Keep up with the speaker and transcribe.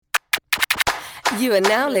You are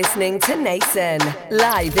now listening to Nason,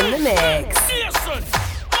 live in the mix.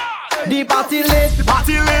 The party lit, the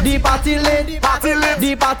party lit, the party lit, party lit,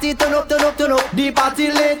 the party turn up, turn up, turn up, the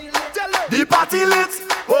party lit, the party lit,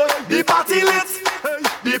 oh, the party lit,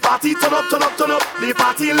 the party turn up, turn up, turn up, the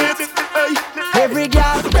party lit, hey. Every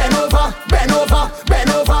girl bend over, bend over, bend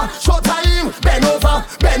over, show time, bend over,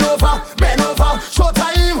 bend over, bend over, show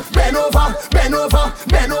time, bend over, bend over,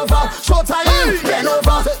 bend over, show time, bend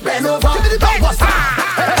over, bend over. What's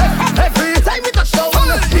that? Every time we touch down,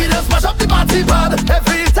 we just smash up the party pad.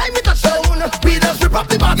 Every time we touch down, we just rip up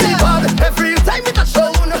the party pad. Every time we touch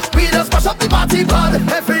down, we just smash up the party pad.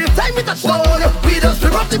 Every time we touch down, we just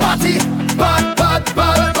rip up the party. Bad, bad,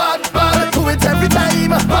 bad, bad, bad. Do it every time.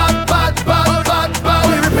 Bad, bad, bad, bad, bad.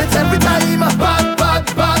 We rip it every time. Bad, bad,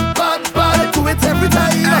 bad, bad, bad. Do it every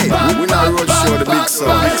time. Hey, we not road show the big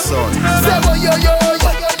sound, big sound. Say boy yo yo,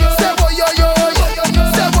 say boy yo yo,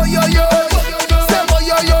 say boy yo yo, say boy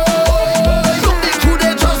yo yo. Look the crew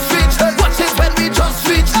they just reach. Watch it when we just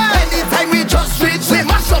reach. Anytime we just reach, we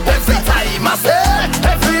mash up every time. I say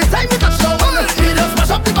every time we touch down, we just mash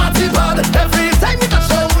up the party pad. Every time we touch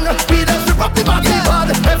down, we just rip up the party pad.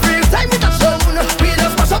 Every time we touch down, we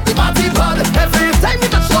just mash up the party pad. Every time we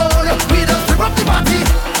touch down, we just rip up the party.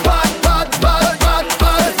 Bad, bad, bad, bad,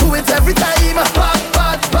 bad. Do it every time. Bad,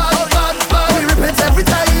 bad, bad, bad, bad. We rip it every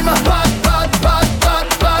time. Bad, bad, bad, bad,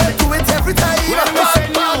 bad. Do it every time. When we say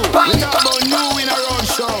new, we talk about new in a road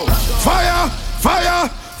show. Fire, fire,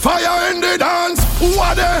 fire in the dance.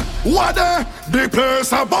 What the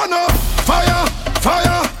place a burn up. Fire,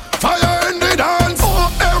 fire, fire in the dance.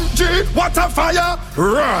 OMG, what a fire.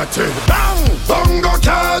 Rotted down. Bongo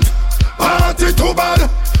cat, party too bad.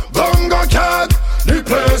 Bongo cat, the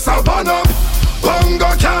place a burn up.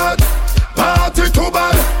 Bongo cat, party too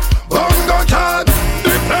bad. Bongo cat,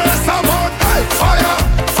 the place a burn. Fire,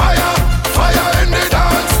 fire, fire in the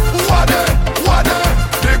dance. What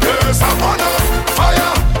the place a burn up.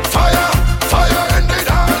 Fire, fire, fire in the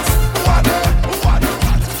dance. What?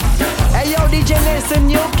 Hey yo, DJ Nason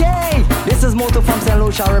UK. This is Moto from St.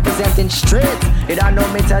 Lucia representing Street. You don't know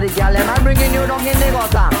me tell the girl, am I bringing you down in the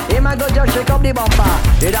gutter? Him I go just shake up the bumper.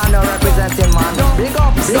 You don't know representing man. Big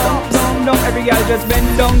up, big up. Down, every girl just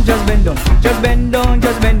bend down, just bend down, just bend down,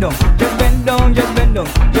 just bend down, just bend down, just bend down,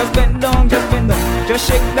 just bend down, just bend down. Just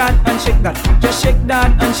shake that and shake that, just shake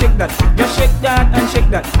that and shake that, just shake that and shake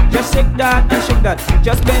that, just shake that and shake that.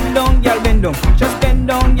 Just bend down, girl, bend down, just bend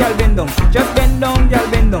down, girl, bend down, just bend down, girl,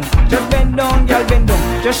 bend down, just bend down, girl, bend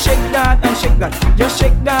down. Just shake that and shake that, just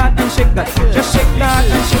shake that and shake that, just shake that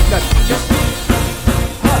and shake that. Just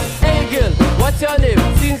Hey girl, what's your name?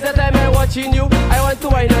 Since the time I'm watching you, I want to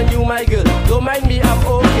wine on you, my girl. Don't mind me, I'm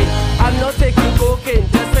okay. I'm not taking cocaine.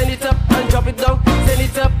 Just send it up and drop it down. Send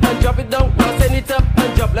it up and drop it down. Now send it up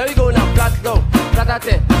and drop. Let me go now. Flat down,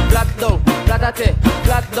 flatate, flat down, flatate,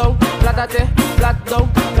 flat down, flatate, flat down,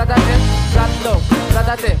 flatate, flat down,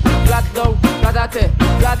 flatate, flat down, flatate,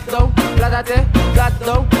 flat down, flatate, flat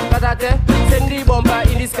down, flatate. Send the bomber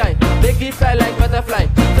in the sky. Make it fly like butterfly.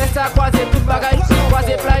 Let's start croiser toute bagaille,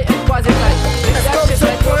 croiser fly and croiser fly. Make that shit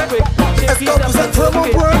like earthquake. Shake it up and work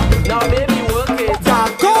it. Now baby work it.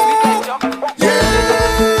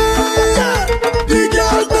 The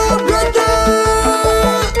girl don't break it.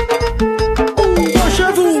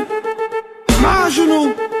 Penchez-vous, main à genoux.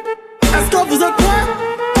 Est-ce que vous êtes prêts?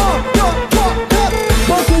 1, 2, 3, 4.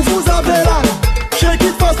 Beaucoup vous avez là. Shake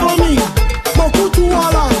it fast for me. Beaucoup tout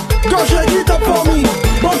à la. Quand shake it up for me.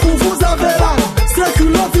 Beaucoup vous avez là. C'est que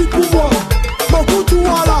la vie pour moi. Beaucoup tout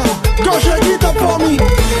à la. Quand shake it up for me.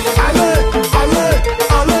 Allez, allez,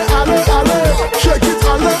 allez, allez, allez. Shake it,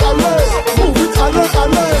 allez, allez. Move it, allez,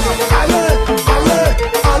 allez. Allez, allez,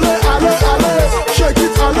 allez, allez, allez. Shake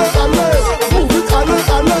it, allez, allez. Move it, allez,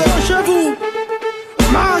 allez. Chez vous,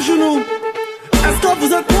 main à genoux. Est-ce que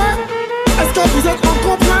vous êtes prêts? Est-ce que vous êtes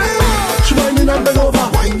encore prêts? She winding up bend over.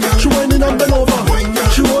 She winding up bend over.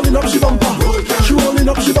 She rolling up, she bumper. She rolling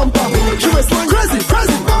up, she bumper. She waistline crazy,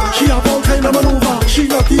 crazy. She have all kind of maneuver. She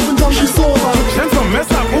not even drunk, she's sober. J'aime son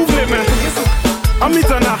message, ouvrez-moi.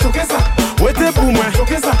 Amitana, wait pour moi.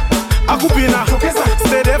 Akupina,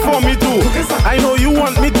 stay there for me too. I know you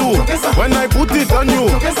want me to. When I put it on you,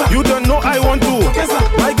 you don't know I want to.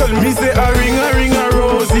 My girl, me say a ring a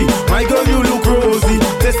rosy. My girl, you look rosy,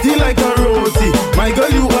 tasty like a rosy. My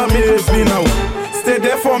girl, you amaze me now. Stay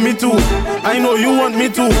there for me too. I know you want me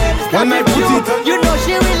to. When I put it on you, know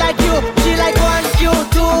she will like you. She like 1 Q,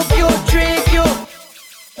 2 Q, 3 Q.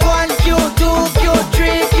 1 Q, 2 Q,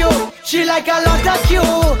 3 Q. She like a lot of Q, a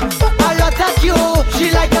lot of Q.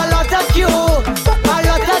 She like a lot of Q, a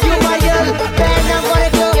lot of Q. My girl, bend down for the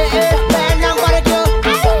Q, bend down for the Q,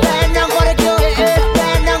 bend down for the Q.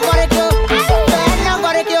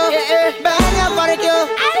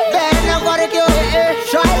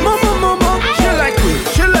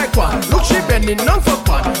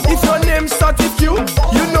 if you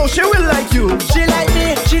know she will like you. She like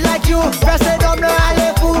me, she like you. Reste don't know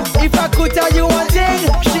allez-vous. If I could tell you one thing,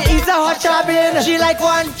 she is a hot chabin. She like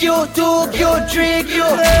 1 Q, 2 Q, 3 Q.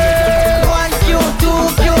 1 Q, 2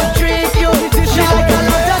 Q, 3 Q. She like a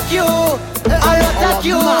lot of Q, a lot of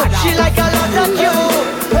Q. She like a lot of Q,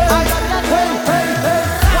 a lot of Q.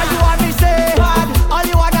 What you want me say? All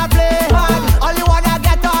you wanna play, all you wanna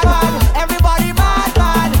get on. Everybody mad,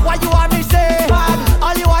 man. What you want me say?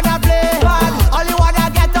 All you wanna play, all you wanna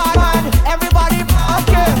get on. Everybody,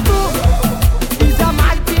 okay. These are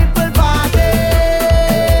mad people party.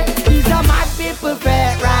 These are mad people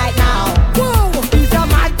fair right now. These are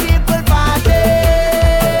mad people party.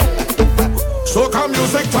 Soca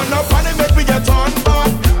music turn up and it make me get on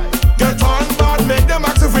bad. Get on bad, make them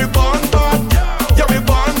ask if we born bad. Yeah, we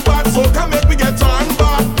born bad, soca make me get on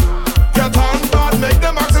bad. Get on bad, make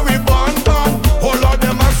them ask if we born bad. Oh Lord,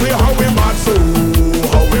 them ask me how we bad so.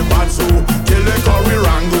 How we bad so. Till they call we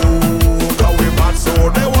rango. How we bad so.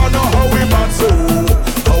 They wanna know how we bad so.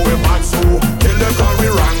 How we bad so. Till they call we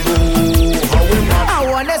rango. How we bad. I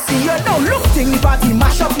wanna see you now. Look, thing the party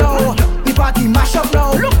mash up now. The party mash up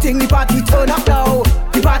now. Look, thing the party turn up now.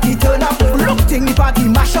 The party turn up. Look, thing the party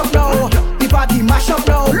mash up now. The party mash up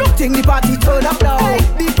now. Look, thing the party turn up now.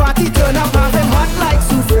 The party turn up, have it hot like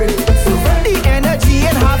souffle. The energy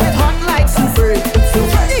and have it hot like souffle.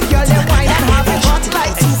 The girl them wine and have it hot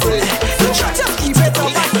like souffle. Just keep it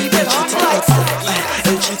up and keep it hot like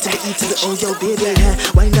souffle. L G to the E to the O, yo baby, yeah.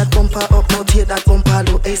 Wind that bumper up, now tear that bumper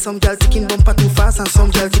low. Hey, some girl ticking bumper too fast and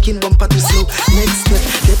some girl ticking bumper too slow. Next step,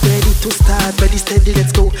 get ready to start, ready steady,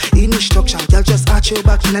 let's go. Instruction, girl just arch your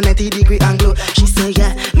back in a 90-degree angle. She say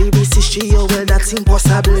yeah, leave me history, oh well that's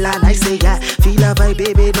impossible. And I say yeah, feel a vibe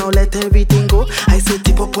baby, now let everything go. I say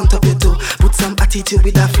tip up on top your toe, put some attitude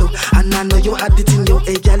with that flow. And I know you had it in you,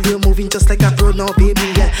 hey girl you're moving just like a pro now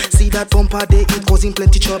baby, yeah. See that bumper there, it causing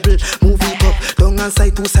plenty trouble. Move it up, down and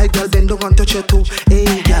side to side, girl bend down and touch your toe.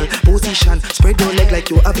 Hey girl, position, spread your leg like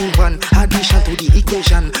you having one. Addition to the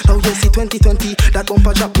equation, now you see 2020, that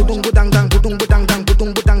bumper drop, budung budang dang, budung budang dang,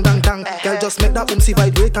 budung budang dang dang. Girl just make that boomsy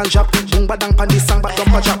vibrate and drop, boom badang pan this song, but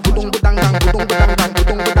bumper drop, budung budang dang, budung budang dang,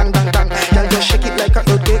 budung budang dang dang. Girl just shake it like a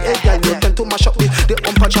earthquake, hey girl you tend to mash up with the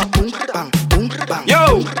bumper drop, boom bang, boom bang.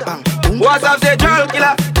 Yo, bang, boom. What's up, say girl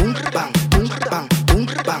killer? Boom bang, boom bang, boom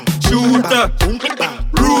bang. Shooter, boom bang,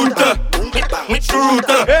 router, boom bang,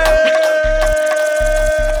 shooter.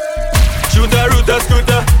 Shooter, router,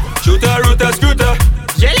 scooter. Shooter, router, scooter.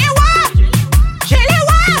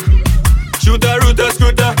 Shooter, router,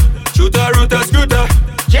 scooter. Shooter, router, scooter.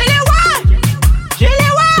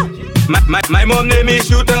 My mom name is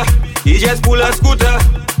Shooter. He just pull a scooter.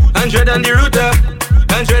 100 on the router,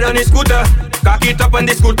 100 on the scooter. Cock it up on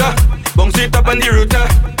the scooter, bounce it up on the router.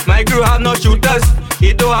 My crew have no shooters,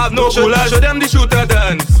 he don't have no coolers. Show them the shooter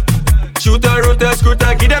dance. Shooter, router,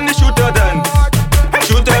 scooter, give them the shooter dance.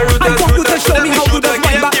 Shooter, router, scooter, show them the shooter,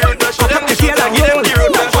 give them the router. Show them the shooter, give them the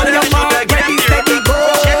router. Show them the shooter, give them the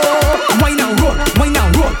router. Wine and roll, wine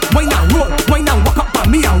and roll, wine and roll, wine and walk up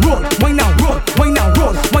on me and roll, wine and roll, wine and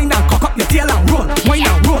roll, wine and cock up your tail and roll, wine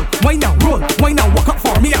and roll, wine and roll, wine and walk up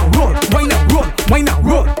for me and roll, wine and roll, wine and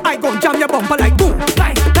roll. I gon' jam your bumper like boom,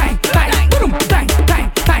 bang, bang, bang, boom, bang,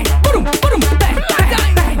 bang, bang, boom, boom, bang,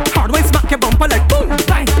 bang, bang. Hard way smack your bumper like boom,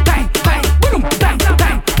 bang, bang, bang, boom, bang,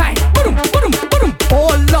 bang, bang, boom, boom, boom.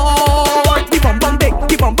 Oh Lord, the bum bum big,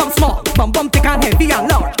 the bum bum small, bum bum thick and heavy and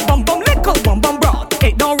large, bum bum little, bum bum broad.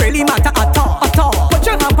 It don't really matter at all, at all. Put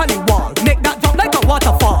your hand on the wall, make that drop like a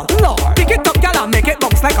waterfall. Lord, pick it up, gal, and make it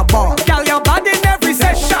bounce like a ball. Gal, you're bad in every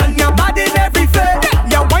session, you're bad in every fit.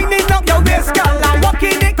 You're winding up your waist, gal, and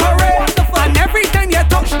walking it correct. And every time you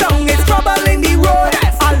touch down, it's trouble in the road.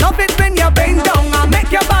 I love it when you bend down and make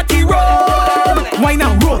your body roll. Wine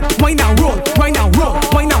and roll, wine and roll, wine and roll,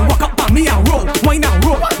 wine and walk up on me and roll. Wine and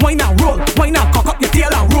roll, wine and roll, wine and cock up your tail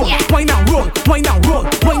and roll. Wine and roll, wine and roll,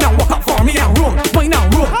 wine and walk up for me and roll. Wine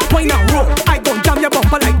and roll, wine and roll. I gon' jam your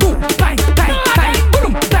bumper like boom, bang, bang, bang,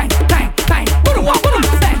 boom, bang, bang, bang, boom, boom,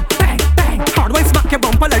 bang, bang, bang. Hard way smack your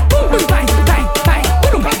bumper like boom, bang, bang, bang,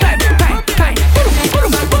 boom, bang, bang, bang, boom,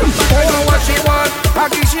 boom. Oh, what she want? I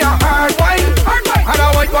give she a hard wine, and a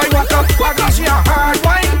white boy walk up. I give she a hard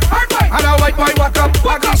wine, and a white boy walk up.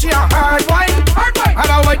 I give she a hard wine, and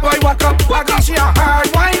a white boy walk up. I give she a hard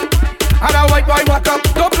wine, and a white boy walk up.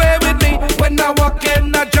 Don't play with me when I walk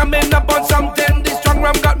in, I jamming up on something. This strong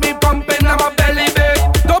rum got me pumping, I'm a belly big.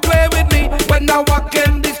 Don't play with me when I walk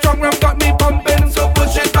in, this strong rum got me pumping. So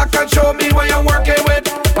push it back and show me what you're working with.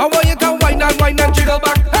 I want you to wine and jiggle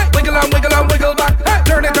back. Hey, wiggle and wiggle back. Hey,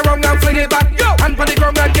 turn it around and fling it back. And put the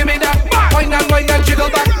ground and give me that. Wine and jiggle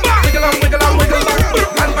back. Wiggle and wiggle back.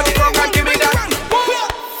 And put the ground and give me that.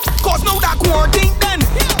 quarantine done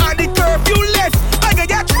and the curfew left, I gonna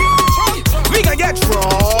get drunk. We gonna get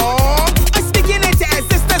drunk. I'm speaking into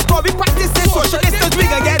existence, but we practicing social distance. We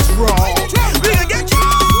gonna get drunk. We gonna get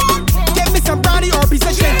drunk. Give me some brandy or piece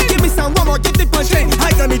of shit. Give me some rum or give me punching.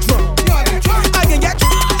 I gonna be drunk. I gonna get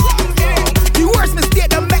drunk. The worst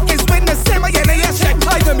mistake to make is when the same again and yes,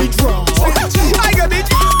 I gonna be drunk. I gonna be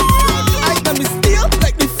drunk. I gonna be still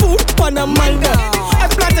like the food on a manga.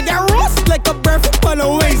 I plan to get roast like a bird on a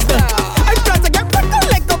waster. I plan to get pickled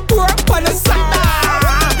like a poor on a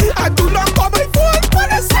Sunday. I do not call my phone on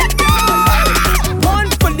a Sunday. One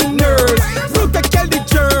for the nerds, fruit to kill the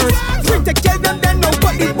germs, fruit to kill them, then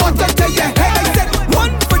nobody wants to tell your head. I said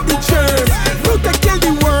one for the germs, fruit to kill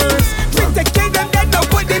the worms, fruit to kill them, then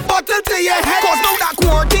nobody wants to tell your head. Cause now that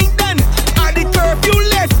quarantine done and the curfew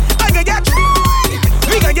left, I gonna get drunk.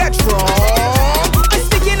 We gonna get drunk. I'm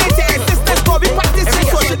speaking into existence, but we practicing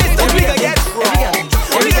social distance. We gonna get drunk.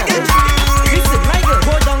 We gonna get drunk. Listen, Michael,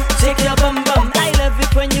 go down, shake your bum bum. I love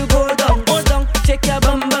it when you go down, shake your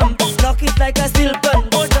bum bum. Lock it like a steel gun.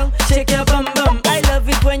 Go down, shake your bum bum. I love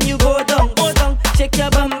it when you go down, shake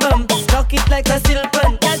your bum bum. Lock it like a steel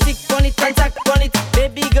gun. Girl, tick on it and tack on it.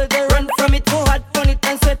 Baby girl, go run from it. Go hard on it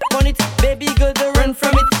and sweat on it. Baby girl, go run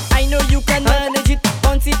from it. I know you can manage it.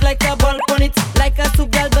 Bounce it like a ball on it. Like a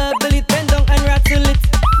soup, girl, bubble it. Bend down and rattle it.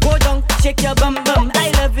 Go down, shake your bum bum.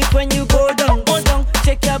 I love it when you go down,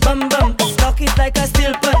 shake your bum bum. Lock it like a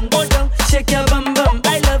steel gun. Go down, shake your bum bum.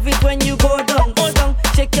 I love it when you go down,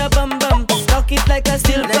 shake your bum bum. Lock it like a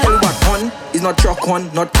steel gun. Let me tell you what horn is not truck horn,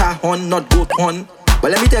 not car horn, not goat horn.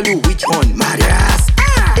 But let me tell you which horn, Marias.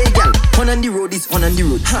 Hey girl, horn on the road is on the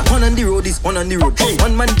road. Horn on the road is on the road.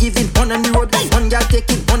 One man giving horn on the road. One girl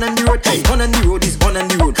taking horn on the road. Horn on the road is on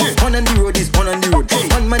the road. Horn on the road is on the road.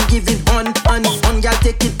 One man giving on, one girl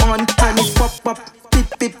taking on. And it pop up, pip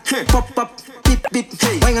pip, pop up, pip pip.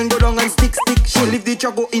 Wine and go down and stick. She leave the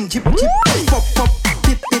truck go in chip. Pop up,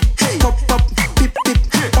 pip pip, pop up, pip pip.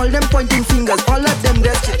 All them pointing fingers, all of them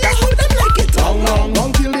that's it. That's how them like it.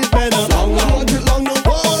 Long till it's better. Long till long no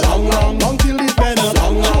more. Long till it's better.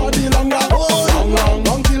 Long till long no more.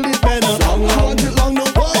 Long till it's better. Long till long no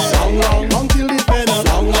more. Long till it's better.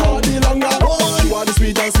 Long till long no more. She want the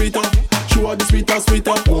sweeter, sweeter. She want the sweeter,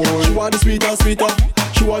 sweeter. She want the sweeter, sweeter.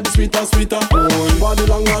 She want the sweeter, sweeter. She want the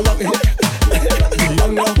longer, longer. She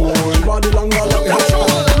want the longer, longer.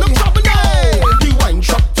 Look up now. The wine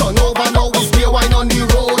shop turn over now. It's beer wine on the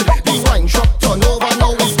road. The wine shop turn over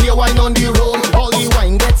now. It's beer wine on the road. All the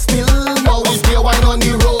wine gets still now. It's beer wine on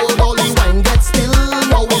the road. All the wine gets still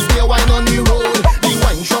now. It's beer wine on the road. The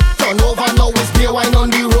wine shop turn over now. It's beer wine on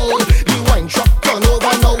the road. The wine shop turn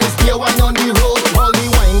over now. It's beer wine on the road. All the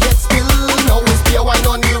wine gets still now. It's beer wine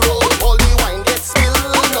on the road. All the wine gets still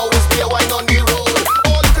now. It's beer wine on the road.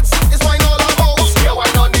 All you could see is wine all about. Beer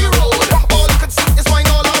wine on the road. All you could see is wine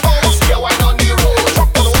all about. Beer wine on the road.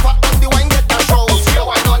 Drop it over and the wine get that shout. Beer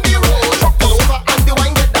wine on the road. Drop it over and the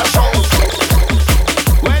wine get that shout.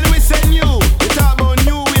 When we say new, we talk about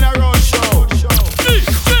new in a road show.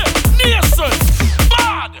 Nielsen,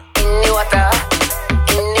 bad. In the water,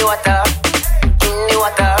 in the water, in the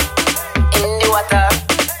water, in the water,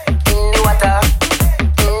 in the water,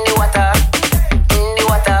 in the water, in the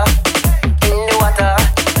water, in the water.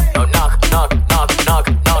 Now knock, knock, knock, knock,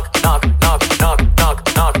 knock, knock, knock, knock, knock, knock,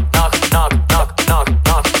 knock, knock, knock, knock,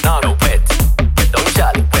 knock, knock. No wet, don't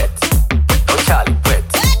Charlie wet, don't Charlie wet,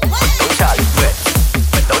 don't Charlie wet,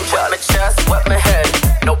 don't Charlie. Wet my chest, wet my head,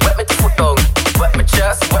 no wet me to foot down. Wet my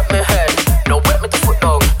chest, wet my head, no wet me to foot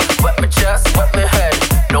down. Wet my chest, wet my head,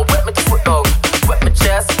 no wet me to foot down. Wet my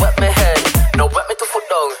chest, wet my head, no wet me to foot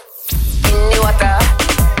down. In the water,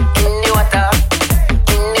 in the water,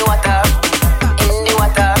 in the water, in the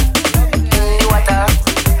water, in the water,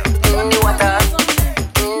 in the water,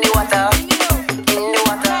 in the water, in the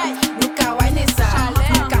water. Nou ka wine sa,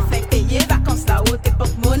 nou ka fè paye vacances la haute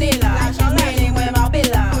époque monnaie là. Mene mwen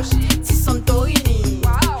Marbella, ti Santorini,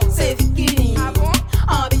 c'est bikini,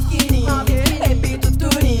 en bikini, et puis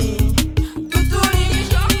toutouni, toutouni,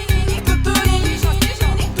 toutouni,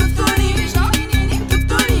 toutouni,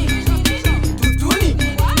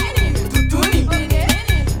 toutouni,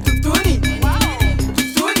 toutouni.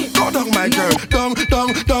 Go down, my girl. Down, down,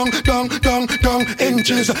 down, down, down, down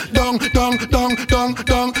inches. Down, down, down, down,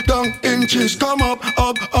 down, down inches. Come up,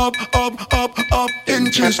 up, up, up, up, up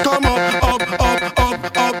inches. Come up, up, up,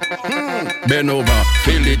 up, up. Bend over,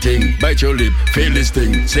 feel the thing, bite your lip, feel this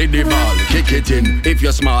thing. Say the ball, kick it in. If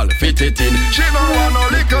you're small, fit it in. She no want no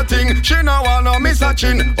little thing. She no want no miss a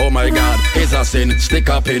chin. Oh my God, it's a sin. Stick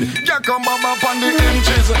up in. Yeah, come up on the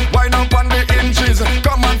inches. Wine up on the inches.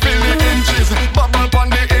 Come and feel the inches. Bubble on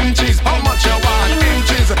the inches. How much you want?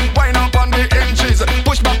 Inches. Wine up on the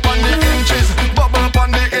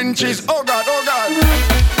bitches. Oh God, oh God.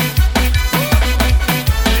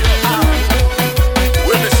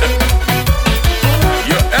 Well, listen.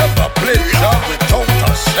 You ever played job without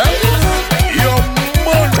a shell? Your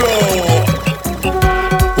mother.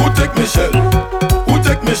 Who take Michelle? Who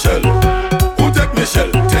take Michelle? Who take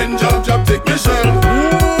Michelle? 10 job, take Michelle.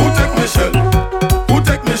 Who take Michelle? Who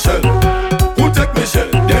take Michelle? Who take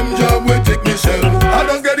Michelle? Them job will take Michelle. I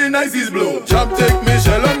don't get the nicest blow. Job take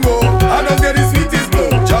Michelle and go. I don't get the sweetest blow.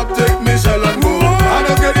 Job take Michelle and go. I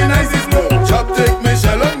don't get the nicest blow. Job take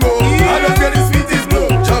Michelle and go. I don't get the sweetest blow.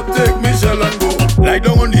 Job take Michelle and go. Lie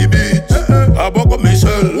down on the beach. I buck up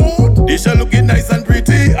Michelle. The shell looking nice and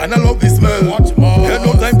pretty, and I love the smell. Get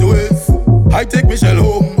no time to waste. I take Michelle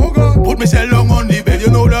home. Put Michelle long on the bed. You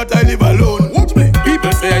know that I live alone. Watch me.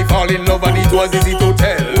 People say I fall in love and it was easy to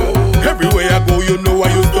tell. Everywhere I go, you know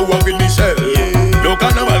I used to walk with Michelle. No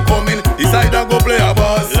carnival coming, decide I go play a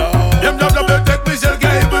boss. Them job they take Michelle,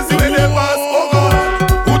 can't even see when they pass. Oh God,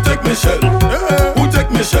 who take Michelle? Who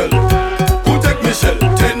take Michelle? Who take Michelle?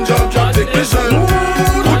 10 job take Michelle.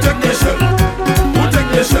 Who take Michelle? Who take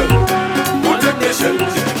Michelle? Who take Michelle?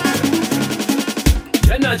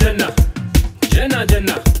 Jenna, Jenna, Jenna,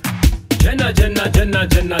 Jenna, Jenna, Jenna, Jenna,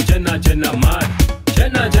 Jenna, Jenna, Jenna, mad.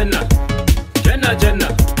 Jenna, Jenna, Jenna, Jenna,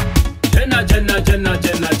 Jenna, Jenna, Jenna,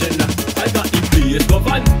 Jenna, Jenna. I got the place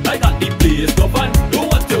govern, I got the place govern. Do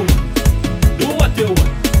what you want, do what you want.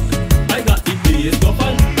 I got the place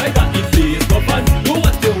govern, I got the place govern. Do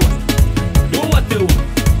what you want, do what you want.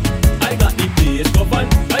 I got the place govern,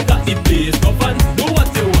 I got the place govern. Do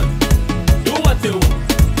what you want, do what you want.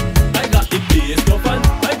 I got the place govern,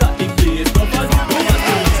 I got the place govern. Do what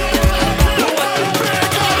you want, do what you want.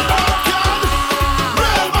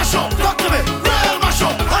 Real mash up, talk to me. Real mash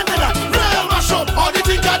up, handle that. Real mash up, all the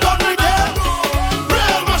things I done with them.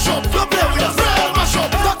 Real mash up, don't play with us. Real mash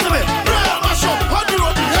up, talk to me. Real mash up, on the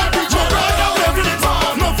road, the every job. My flag I'm waving it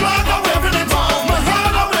on, my flag I'm waving it on, my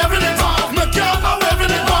hand I'm waving it on, my cap I'm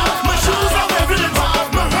waving it on, my shoes I'm waving it on,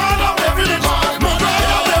 my hand I'm waving it on, my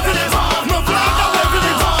ride I'm waving it on, my flag I'm waving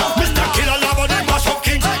it on. Mr. Killer Lava, the mash up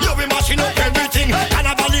king, you be mashing up everything.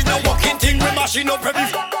 Cannibal is no walking thing, we mashing up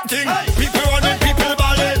everything. People running, people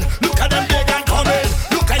balling. Look at them big and coming.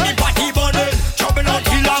 Look at the party burning. Chopping out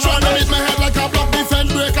killer man. Hit my head like a block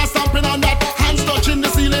defense breaker, stamping on that. Hands touching the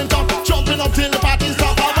ceiling top, jumping up till the party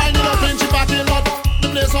stop. I'm winding up in the parking lot. The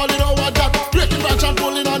place all it over that. Breaking branch and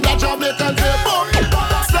pulling on that Jamaican say boom,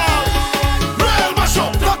 stop. Real mash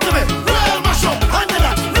up, talk to me. Real mash up, handle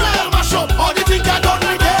that. Real mash up, all the things I done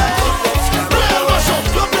with them. Real mash up,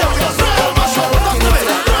 don't play with us. Real mash up, talk to me.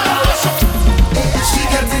 Real mash up. She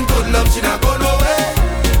getting good love, she not go nowhere.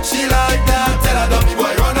 She like that, tell her dummy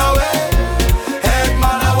boy run away. Head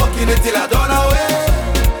man, I walking it till I done away.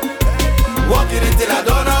 Walking it till I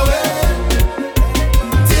done away.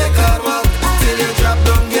 Take hard walk till you drop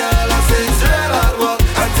down, girl. I say it's real hard walk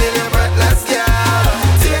until you're breathless, girl.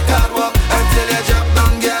 Take hard walk until you drop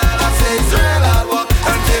down, girl. I say it's real hard walk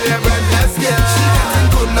until you're breathless, girl. She getting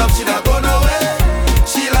good love, she not go nowhere.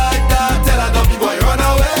 She like that, tell her dummy boy run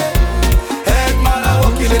away. Head man, I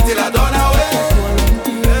walking it till I done away.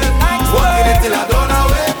 Walking it till I done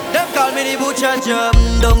away. Them call me the butcher job.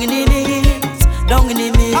 Down in the knees, down in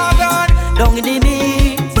the knees, down in the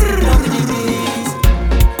knees, down in the knees.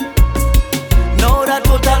 Now that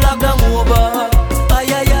total lockdown over,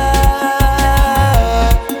 ay ay ay.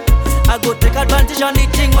 I go take advantage on the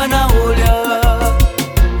thing when I hold ya.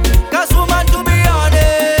 'Cause woman, to be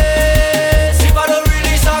honest, if I don't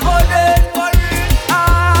release, I go dead.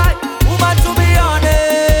 Aye, woman, to be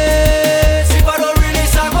honest, if I don't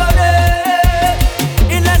release, I go dead.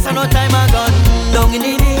 In less than no time I gone. Down in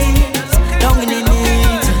the knees, down in the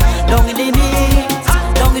knees, down in the knees,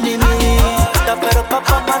 down in the knees. Stop it up, up,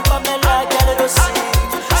 man, for me like a little seed.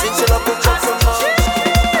 Since you love to jump from us.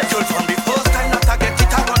 From the first time that I get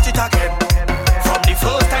it, I want it again. From the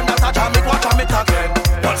first time that I jam it, watch I it again.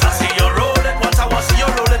 Once I see you roll it, once I want see you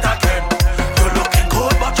roll it again. You're looking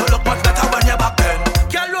good, but you look much better when you're back then.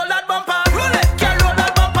 Girl, roll that bumper, roll it. Girl, roll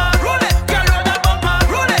that bumper, roll it. Girl, roll that bumper,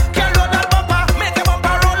 roll it. Girl, roll that bumper, make the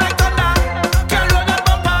bumper roll like thunder. Girl, roll that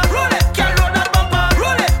bumper, roll it. Girl, roll that bumper,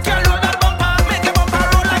 roll it. Girl, roll that bumper, make the bumper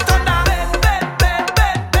roll like thunder. Ben, ben, ben,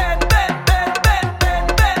 ben, ben, ben, ben, ben,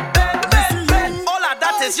 ben, ben, ben, ben. All of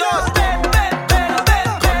that is yours. Ben, ben, ben, ben,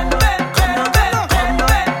 ben, ben, ben, ben, ben,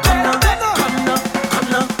 ben, come now, come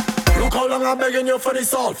now. Look how long I'm begging you for the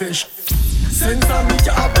saltfish. Since I meet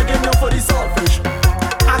you, I'm begging you for the saltfish.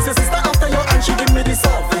 Ask your sister after you and she give me the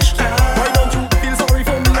saltfish. Why don't you feel sorry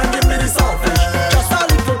for me and give me the saltfish? Just a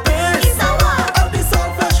little piece of the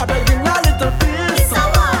saltfish. I'm begging a little piece of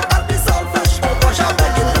the saltfish. Oh gosh, I'm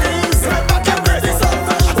begging please. Give me the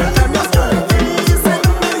saltfish.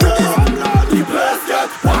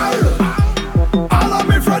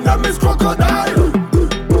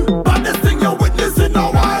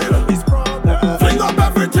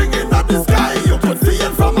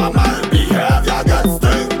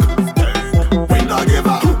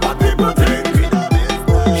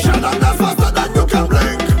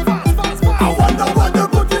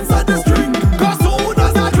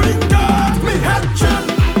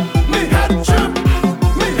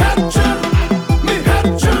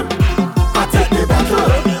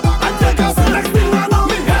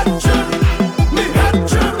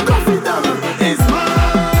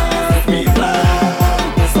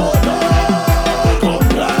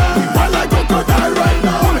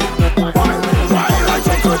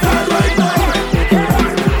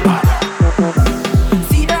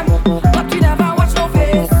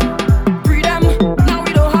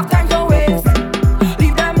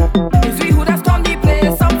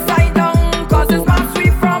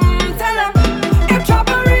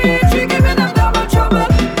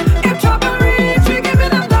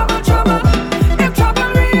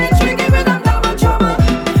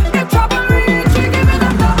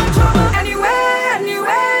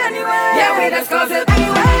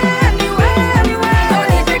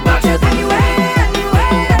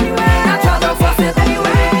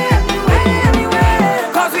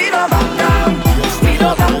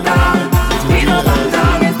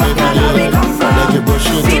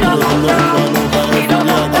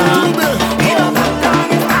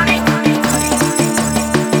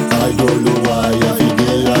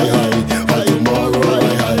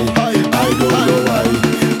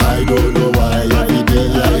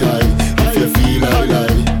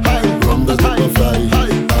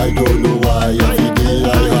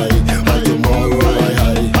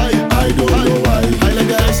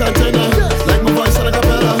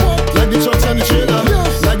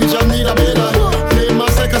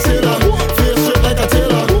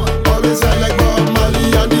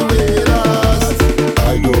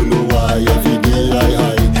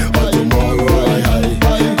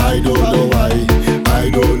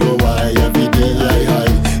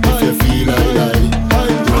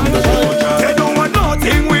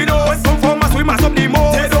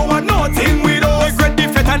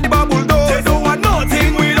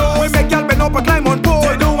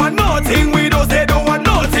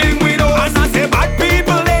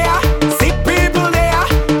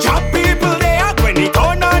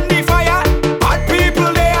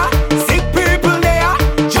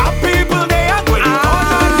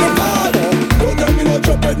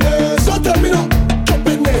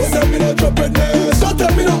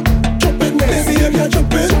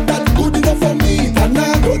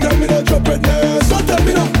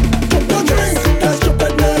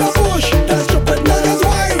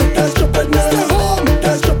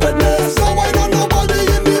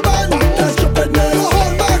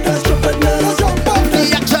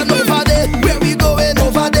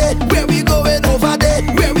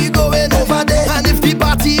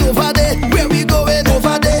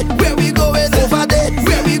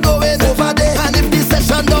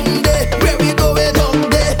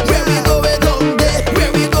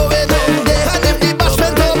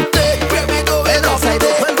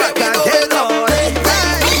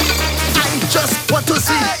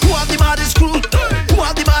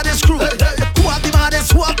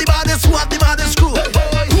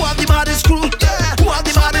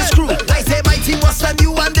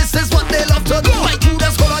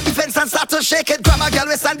 shake it. Grab a girl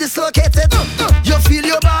waist and dislocate it. You feel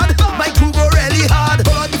your bad? My crew go really hard.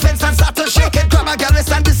 Hold on the fence and start to shake it. Grab a girl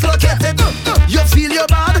waist and dislocate it. You feel your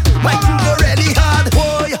bad? My crew go really hard.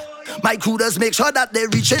 Boy, my crew does make sure that they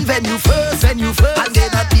reach in venue first. And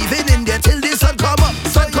they're not leaving in there till the sun come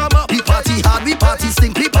up. We party hard, we party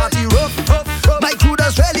stink, we party rough. My crew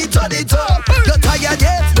does really turn it up. You're tired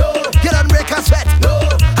yet? No. You don't break a sweat? No.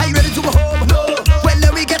 Are you ready to go home? No. Well,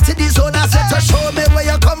 then we get to the zone and set to show me where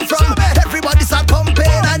you come from. Everybody start pumping,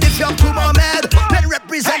 and if you're too more mad, then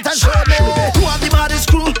represent and show me. Who have the maddest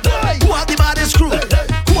crew? Who have the maddest crew?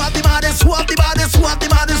 Who have the maddest? Who have the maddest? Who have the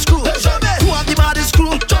maddest crew? Who have the maddest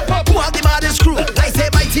crew? Who have the maddest crew? I say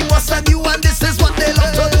my team was than you, and this is what they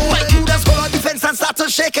love to do. My crew does hold on the fence and start to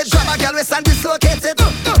shake it. Grab a girl waist and dislocate it.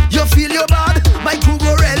 You feel your bad? My crew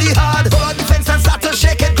go really hard. Hold on the fence and start to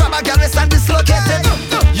shake it. Grab a girl waist and dislocate it.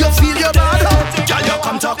 You feel your bad? Girl, you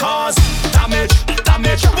come to cause damage.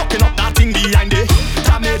 Walking up that thing behind it.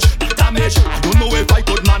 Damage. I don't know if I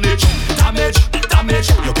could manage. Damage.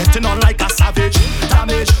 You're getting on like a savage.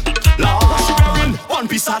 Damage. Lord, one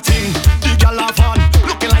piece of thing. The girl have fun,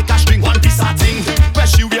 looking like a string. One piece of thing. Where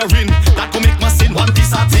she wearing that go make me sin. One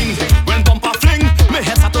piece of thing. When bumper fling, my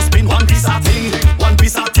head start to spin. One piece of thing. One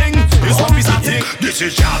piece of thing is one piece of thing. This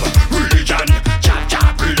is job religion.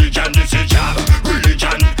 Job religion. This is job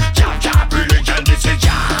religion. Job religion. This is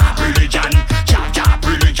job religion. Job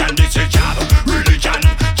religion. This is job religion.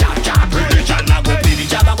 Job religion. I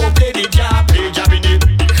go play the job. Play the job in it.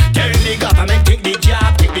 Tell the government take the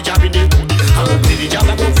job in it. I go play the job.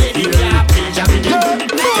 Play the job in it.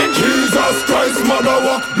 Jesus Christ, mother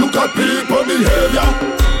walk. Look at people behavior.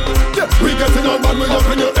 We getting on bad, we up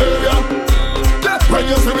in your area. When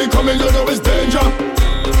you see we coming, you know it's danger.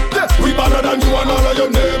 We better than you and all of your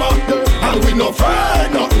neighbor. And we no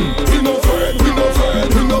afraid nothing. We no afraid nothing.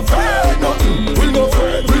 We no afraid nothing.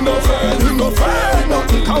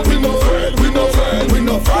 Can we no afraid nothing. We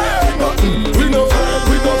no afraid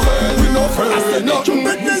nothing.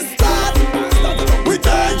 Make this start. We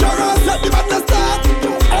dangerous, let the madness start.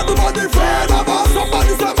 Everybody afraid of us.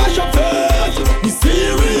 Somebody say mash up face. We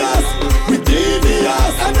serious, we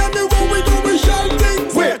devious. And anywhere we go we shall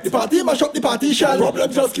things. Wait, the party mash up the party shell.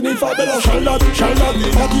 Problem just skinny for better. Shall not, the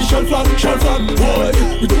party shall flat. Boy,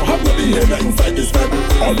 we don't have no behavior inside this bed.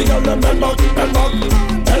 All the girls them bend back.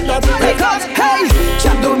 Because, hey,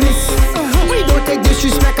 chap don't miss. We don't take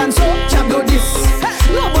disrespect and so chap do this.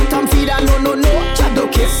 No bottom feeder, no, chap do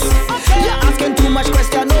kiss. You're asking too much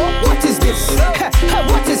question, no, what is this?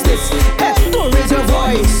 What is this? Don't raise your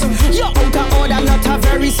voice. You're out of order, not a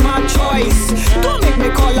very smart choice. Don't make me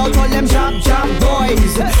call out all them jab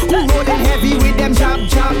boys who rolling heavy with them jab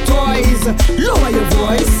toys. Lower your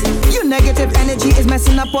voice. Your negative energy is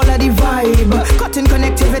messing up all of the vibe. Cutting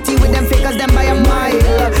connectivity with them fakers, them by a mile.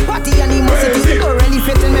 Party animosity, don't really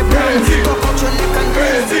fit in my plan. Talk out your neck and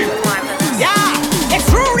crazy. Yeah, it's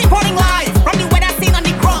true reporting live from the weather scene on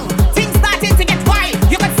the ground. Things starting to get wild.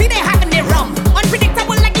 You can see they having their rum.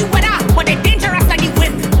 Unpredictable like the weather, but they dangerous like the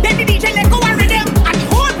wind. Then the DJ let go and rhythm, and the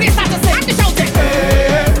whole place starts to sing and to shouting.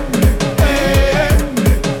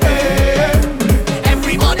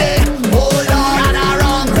 Everybody, hold on. Gather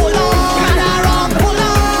round.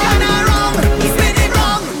 Spin it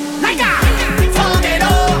wrong like a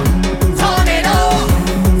tornado.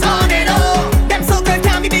 Them circles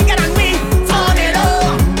can't be bigger than we. Tornado.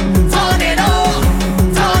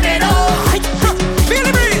 Feel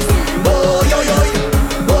the breeze. Oh yo yo.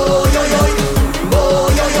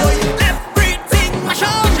 Everything mash up.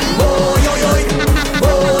 Oh yo yo.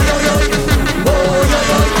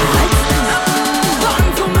 Born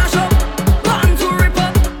to mash up, born to rip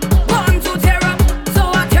up, born to tear up. So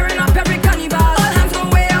I'm tearing up every carnival. All hands go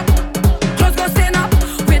way up, clothes go stand up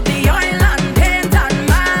with the oil and paint and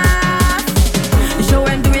mask. The show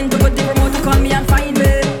I'm doing too good, the promoter call me and find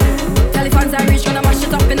me. Telephones I reach, gonna mash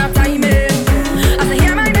it up in a timing. As I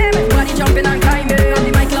hear my name, everybody jumping and climbing. On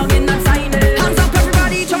the mic logging and signing. Hands up,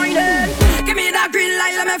 everybody joining. Give me that green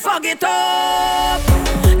light, let me fog it up.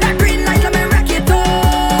 That green light, let me wreck it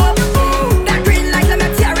up. That green light, let me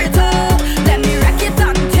tear it up. Let me wreck it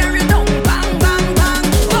and tear it down. Bang, bang, bang.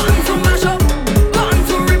 Born to mash up, born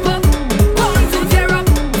to rip up, born to tear up.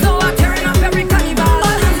 So I'm tearing up every carnival.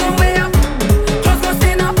 All hands go way up, clothes go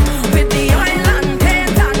stand up with the oil and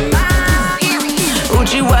paint and mask.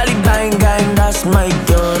 Uchi Wally gang, that's my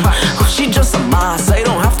girl. She just a boss, I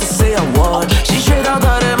don't have to say a word. She straight out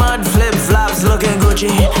of the mud, flip-flops, looking Gucci.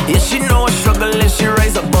 Yeah, she know a struggle and she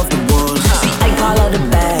rise above the walls. See, I call her the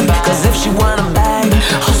bag, cause if she want a bag,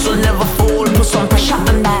 hustle never fold, put some pressure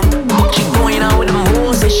on that. She going out with the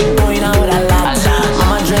moves, and she going out with her laps.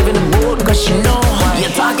 Mama driving the boat, cause she know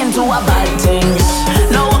you're talking to a bad thing.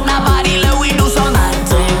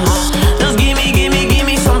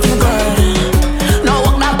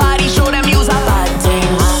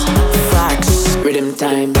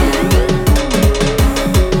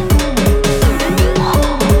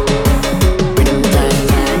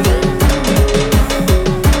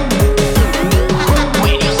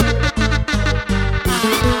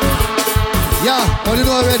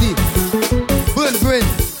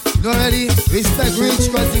 bridge,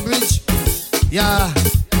 cross the bridge. Yeah,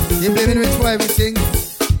 they blaming rich for everything,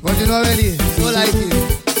 but you know already, so like it.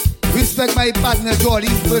 Respect my partner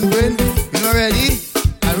Jordy's Burn Brain, you know already.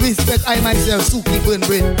 And respect I myself, Suki Burn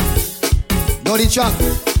Brain. Know the track.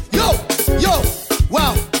 Yo, yo,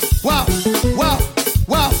 wow, wow, wow,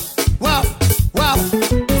 wow, wow, wow.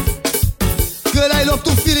 Girl, I love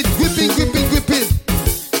to feel it, gripping, gripping, gripping.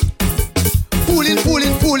 Pulling,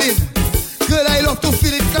 pulling, pulling. Girl, I love to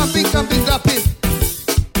feel it, clamping, clamping, clamping.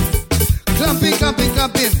 Clamping, clamping,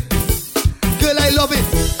 clamping. Girl, I love it.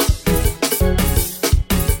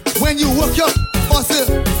 When you work your muscle.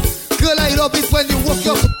 Girl, I love it when you work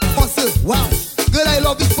your muscle. Wow. Girl, I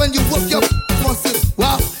love it when you work your muscle.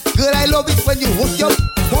 Wow. Girl, I love it when you work your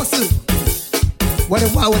muscle. What a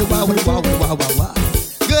wow, what a wow, what a wow, what a wow, wow, wow.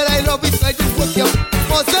 Girl, I love it when you work your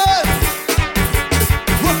muscle.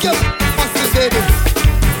 Work your muscle, baby.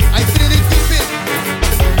 I feel it deep.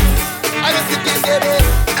 I don't think it, baby.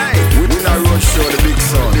 Hey, we do not road show the big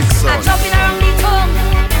song, big song. I'm jumping around the tongue.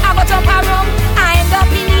 I go jump around. I end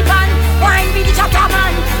up in the pan. Wine with the chopper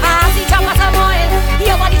man. I see chopper some oil.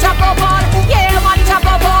 Here what the chopper ball. Yeah, what the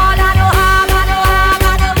chopper ball. I know have, I know have,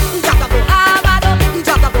 I know. The chopper go have, I know. The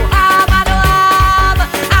chopper go have, I know have.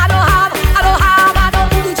 I know have, I know have, I know.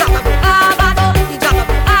 The chopper go have, I know. The chopper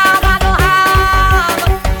go have, I know have.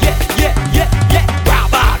 Yeah, yeah, yeah, yeah.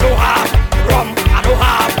 Grab I don't have. Rum I don't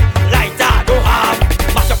have. Lighter I don't have.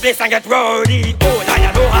 Mash up place and get rowdy. Oh,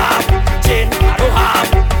 I don't have. Gin I don't have.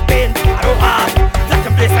 Pin I don't have. Like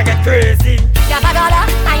a place and get crazy. You have a dollar,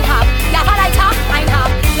 I have. You have a lighter, I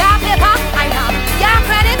have. You have paper, I have. You have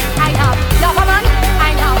credit, I have. You have a man,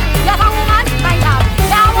 I have. You have a woman, I have.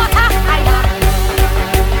 You have water, I have.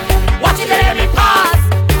 Watch it, let me pass.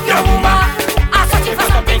 Your woman, I'm searching for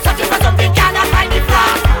something, cannot find the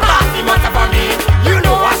flash. Pass the matter for me, you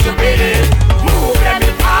know what you feeling. Move, let me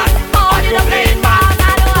pass. All you don't play man.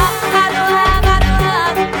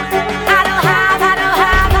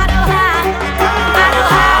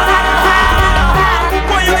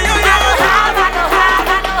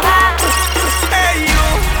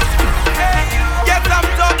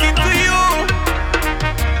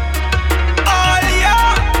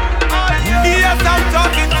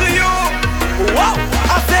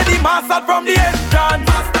 Master from the entrance.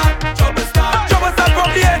 Trouble start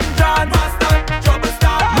from the entrance. Trouble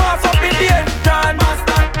start. Mass up in the entrance.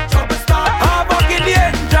 Trouble start. Havoc in the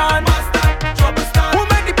entrance. Trouble start. Who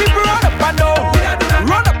make the people run up and down?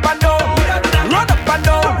 Run up and down. Run up and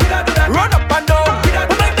down. Run up and down.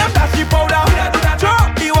 Who make them dash the powder?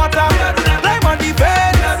 Drop the water. Climb on the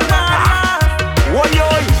fence. Oh yo,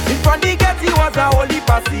 in front the gate he was a holy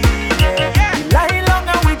passy. He lie long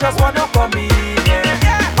and we just wanna come in.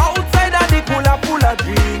 Full of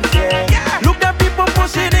drinks, yeah. Look them people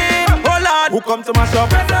pushing in. Oh Lord, who come to my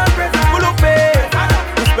shop? Who look face?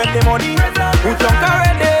 Who spend the money? Who drunk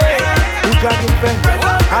already? Who dragging friends?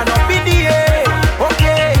 And up in the air.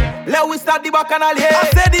 Okay, let we start the bacchanal here. I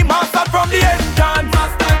say the master from the entrance.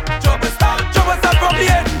 Trouble start from the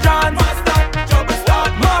entrance. Trouble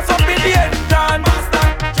start. Mass up in the entrance.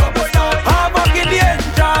 Trouble start. Havoc in the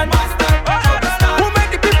entrance. Who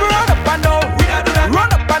make the people run up and down?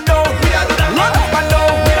 Run up and down. Run up and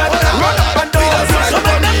down, run up and down. So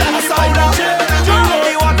make them dance powder. Drop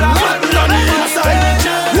the water. Run inside.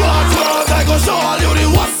 I go show all you the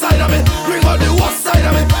worst side of me. Bring out the worst side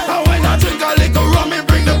of me. And when I drink a little rum, me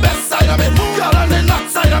bring the best side of me. Girl on the north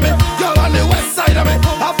side of me. Girl on the west side of me.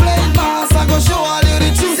 I play mass. I go show all you the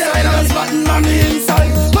true side of me. Button on the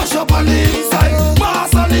inside, mash up on the inside,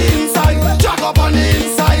 mass on the inside, jack up on the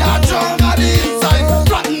inside, I drunk on the inside,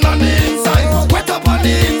 flatten on the inside, wet up on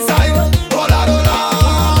the inside.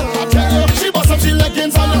 She bust up she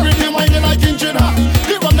leggings and everything whining like engine.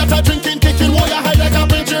 The rum that I drinking, kicking, wire high like a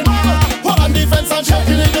pigeon. Hold on defense and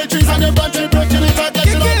shaking it, the trees and the branches breaking it and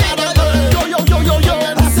getting up. Yo.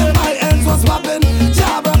 I say my ends was popping,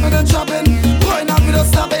 job rapping and chopping, going up with a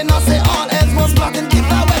stopping. I say all ends was blocking, keep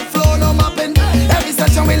that wet flow, no mopping. Every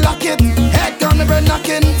session we lock it, head down the bread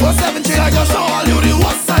knocking. 4-7 I just show all you the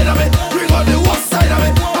worst side of me, bring out the worst side of me.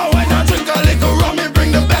 And when I drink a little rum, me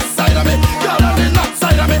bring the best side of me. Girl on the north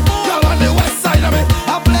side of me, girl on the west side of me.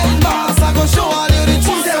 I play mass, I go show all you the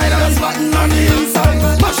true side of me. Button on the inside,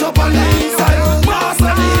 mash up on the inside, mass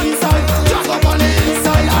on the inside, jack up on the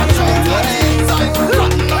inside, I drunk on the inside,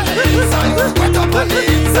 button on the inside, wet up on the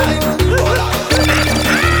inside.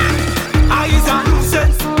 I is a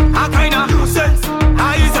nuisance, a kind of nuisance.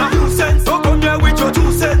 I is a nuisance, so come here with your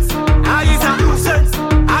 2 cents. I is a nuisance,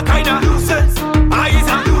 a kind of nuisance. I is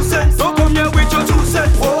a nuisance, so come here with your 2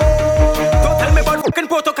 cents. Don't tell me about fucking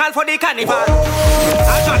protocol for the carnival.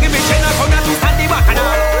 I'll drag him in chain and come here to stand the bacchanal.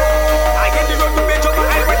 I get the road to make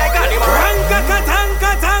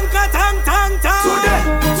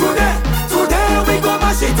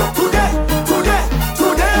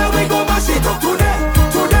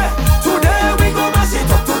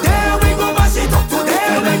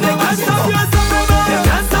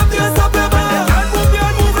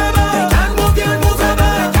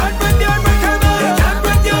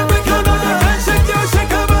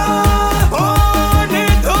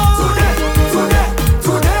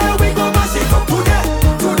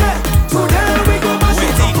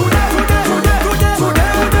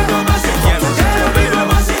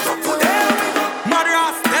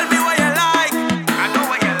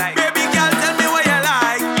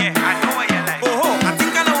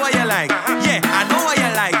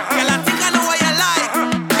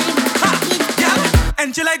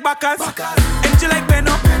And she like Bacchus. And she like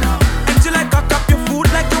Beno. And she like cock up your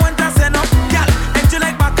food like you want to send up. Girl, and she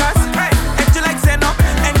like Bacchus. And she like send up.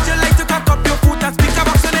 And she like to cock up your food and speak a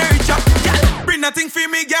box and reach up. Girl, bring nothing for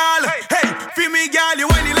me, girl. Hey, for me, girl.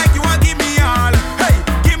 You whiny like you want give me all. Hey,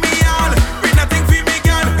 give me all. Bring nothing for me,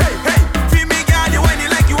 girl. Hey, for me, girl. You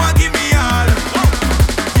whiny like you want give me all.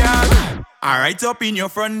 Girl, I right up in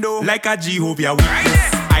your front door like a Jehovah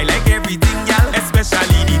Witness. I like everything, girl,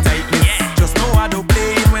 especially the tightness. Just know I don't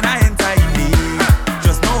play it when I enter in it.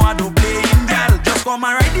 Just know I don't play it, girl. Just come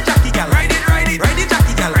and ride the jockey, girl. Ride it, ride the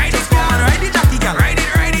jockey, girl. Just come and ride the jockey, girl. Ride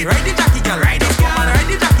the jockey, girl. Just come and ride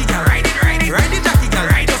the jockey, girl. Ride the jockey, girl.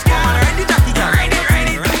 Just come and ride the jockey, girl. Ride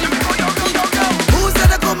it. Who said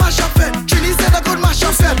I could mash up it? Trini said I could mash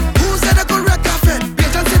up it. Who said I could wreck off it?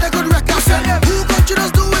 Peyton said I could wreck off it. Who got you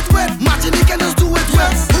just do it wet? Martinique can just do it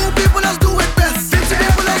wet. Who people just do it best? 50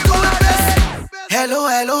 people just do it best. Hello,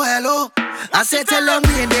 hello, hello. I said tell them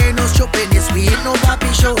we ain't there no shopping this we ain't no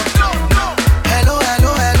papi show. Hello,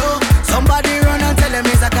 hello, hello. Somebody run and tell them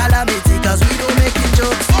it's a calamity cause we don't making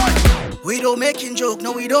jokes. We don't making joke,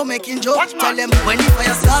 no we don't making joke. Tell them when the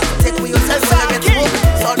fire starts, take with yourself when I get smoke.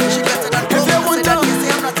 So no she better than coke. If they want to,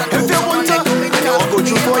 if they want to, go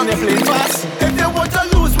through phone and play fast. If they want to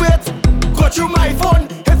lose weight, go through my phone.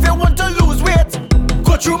 If they want to lose weight,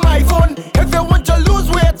 go through my phone. If they want to lose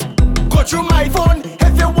weight, go through my phone.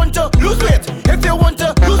 If they want to lose weight, if they want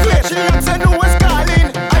to lose weight, she asks who is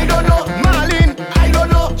calling. I don't know Marlene, I don't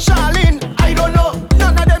know Charlene, I don't know.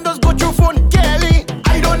 None of them just go through phone. Kelly,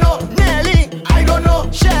 I don't know Nelly, I don't know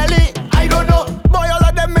Shelly, I don't know. Boy, all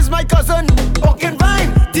of them is my cousin. Pumpkin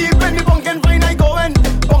vine, deep in the pumpkin vine I going.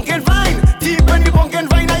 Pumpkin vine, deep in the pumpkin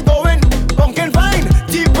vine I going. Pumpkin vine,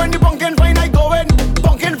 deep in the pumpkin vine I going.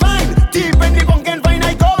 Pumpkin vine, deep in the pumpkin vine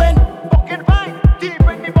I going. Pumpkin vine, deep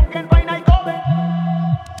in the pumpkin vine I going.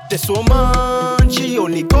 This woman, she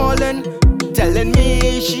only calling, telling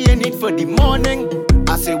me she ain't it for the morning.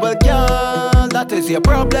 I say, well, girl, that is your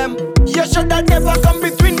problem. You should have never come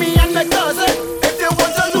between me and my cousin. If you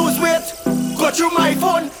want to lose weight, go through my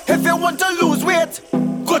phone. If you want to lose weight,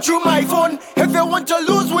 go through my phone. If you want to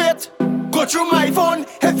lose weight, go through my phone.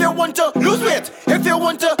 If you want to lose weight, if you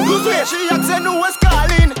want to lose weight, she asking who is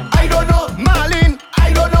calling. I don't know Marlene,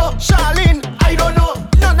 I don't know Charlene, I don't know.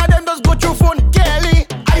 None of them just go through phone. Kelly,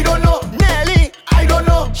 I don't know Nelly, I don't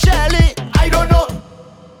know Shelly, I don't know.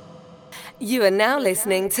 You are now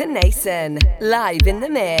listening to Nason, live in the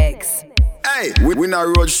mix. Hey, we not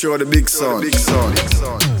road show the big son. Big son. Big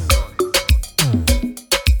son.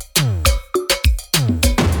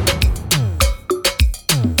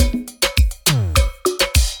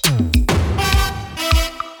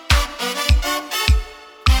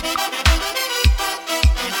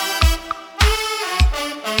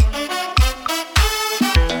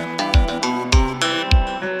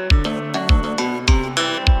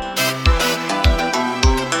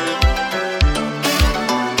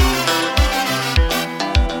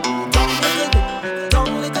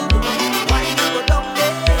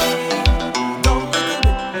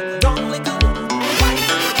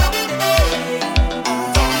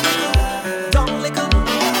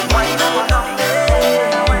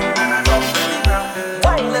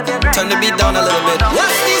 Turn the beat down a little bit.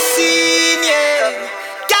 What's this scene, yeah?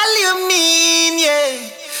 Girl, you mean, yeah?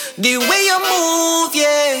 The way you move,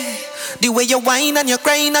 yeah. The way you whine and you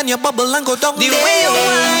grind and you bubble and go down. The way you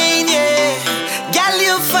whine, yeah. Girl,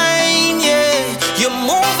 you fine, yeah. You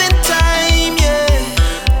move in time,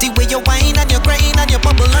 yeah. The way you whine and you grind and you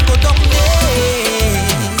bubble and go down,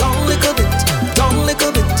 yeah. Down little bit, down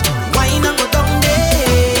little bit. Whine and go down,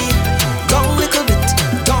 yeah. Down little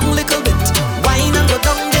bit, down little bit. Whine and go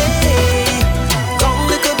down, yeah.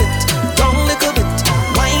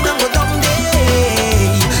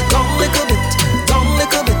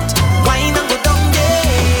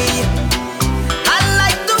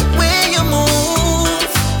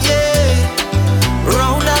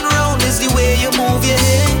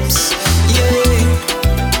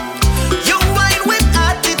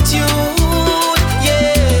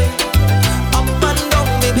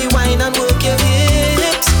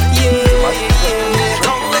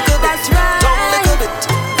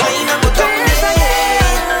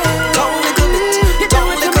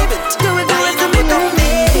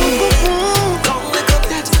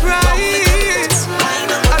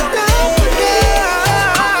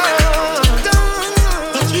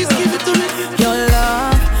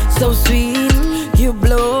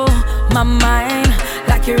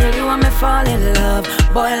 Fall in love,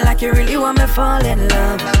 boy, like you really want me fall in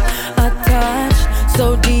love. A touch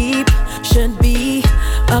so deep should be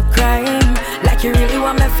a crime. Like like you really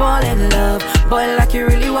want me fall in love. Boy, like you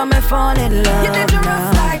really want me fall in love. You're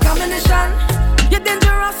dangerous like ammunition. You're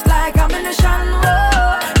dangerous like ammunition.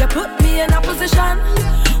 Oh, you put me in a position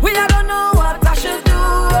where I don't know what I should do.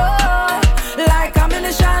 Oh, like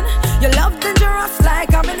ammunition. Your love dangerous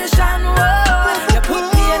like ammunition. Oh, you put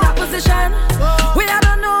me in a position where I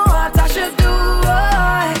don't know what I should do.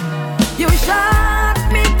 Oh, you shot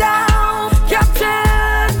me down,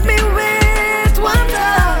 captured me with one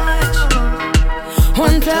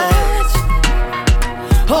touch,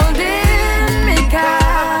 holding me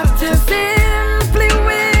captive simply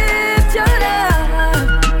with your love,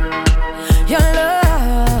 your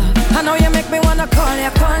love. I know you make me wanna call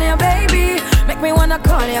you baby. Make me wanna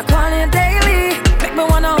call you daily. Make me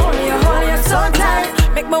wanna hold you so tight.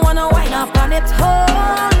 Make me wanna wind up on it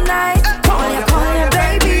all night. Call you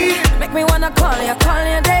baby. Make me wanna call you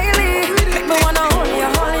daily. Make me wanna hold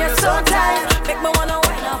you so tight. Make me wanna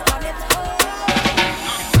wind up on it.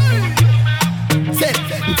 Say,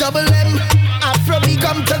 double M, Afro me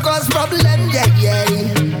come to cause problem, yeah.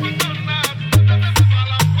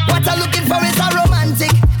 What I'm looking for is a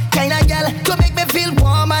romantic kind of girl to make me feel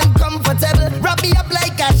warm and comfortable. Wrap me up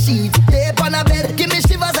like a sheet, tape on a bed. Give me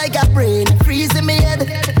shivers like a brain, freeze in me head.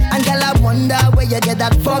 And girl, I wonder where you get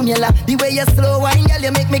that formula. The way you slow wine, girl,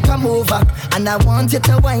 you make me come over. And I want you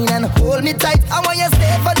to wine and hold me tight. I want you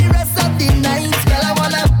stay for the rest of the night.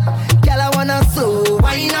 Girl, I wanna slow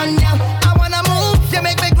wine on you. I wanna move, you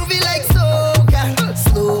make me groovy like soca.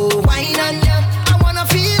 Slow wine on you. I wanna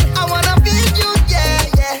feel you,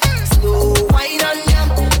 yeah. Slow wine on you.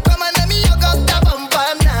 Come on, let me you got the bumper,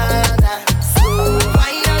 nana. Slow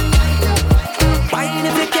wine on you. Wine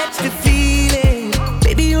if you catch the feeling,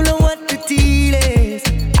 baby, you know what the deal is.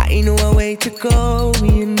 I know a way to go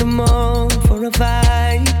in the mall for a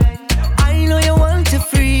vibe. I know you want to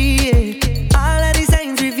free it. All of these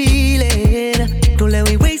signs revealing. Don't let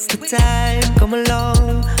me waste the time. Come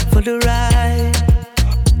along for the ride.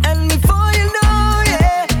 And before you know,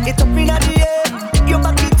 yeah, it's up in the air. You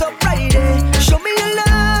back it up right there. Show me your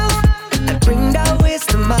love and bring that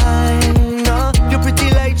waste of mine. Oh, you're pretty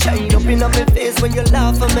like shine up in my face when you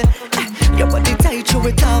laugh at me. Your body tight, show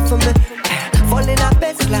it off for me. Fall in our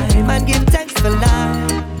best line and give thanks for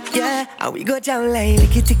life. Yeah, and we go down like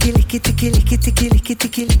licky ticky, licky ticky, licky ticky, licky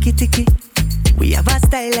ticky, licky ticky. We have a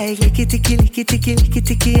style like licky ticky, licky ticky, licky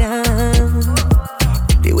ticky.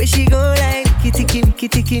 The way she go like licky ticky, licky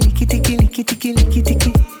ticky, licky ticky, licky ticky, licky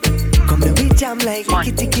ticky. Come here, we jam like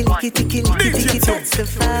licky ticky, licky ticky, licky ticky. That's the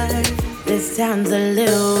vibe. This sounds a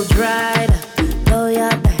little dried up. Blow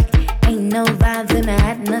your back. Ain't no vibes in the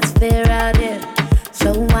atmosphere out here.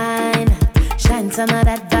 So wine up. Shine some of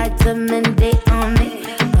that vitamin D on me.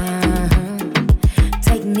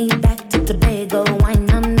 Take me back to Tobago. Wine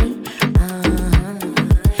on me.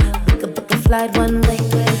 We could book a flight one way to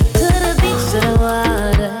the beach, to the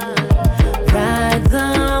water. Ride the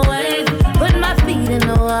wave. Put my feet in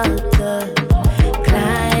the water.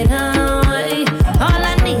 Glide away. All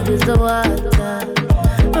I need is the water.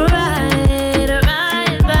 Ride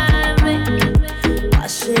by me.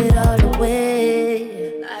 Wash it all away.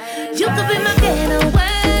 You could be my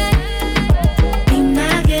getaway. Be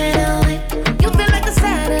my getaway. You feel like a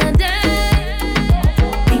Saturday.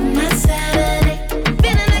 Be my Saturday.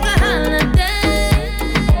 Feeling like a holiday.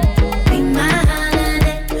 Be my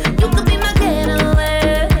holiday. You could be my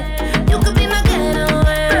getaway. You could be my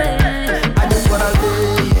getaway. I just wanna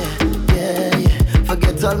lay, yeah.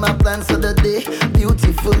 Forget all my plans for the day.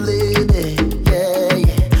 Beautiful lady,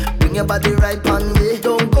 yeah. Bring your body right on me.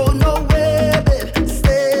 Don't go nowhere, babe.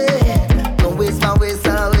 Stay. Don't waste my ways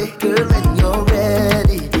away, girl. When you're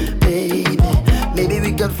ready, baby, maybe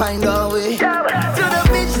we can find our way to the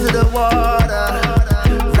beach, to the water.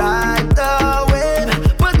 Ride the wave.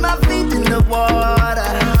 Put my feet in the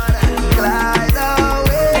water. Glide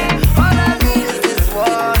away. All I need is this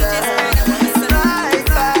water. Right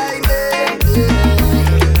by me, yeah.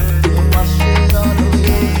 Wash it all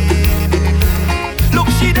away. Look,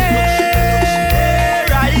 she there,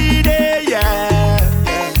 right there, yeah.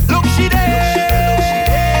 Look, she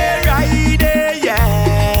there, right there,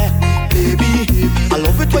 yeah. Baby, I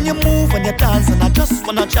love it when you move, when you dance, and I just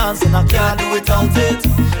wanna chance, and I can't do without it.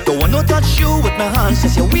 Don't wanna touch you with my hands,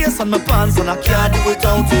 just your waist and my pants, and I can't do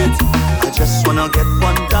without it. I just wanna get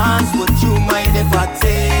one dance, would you mind if I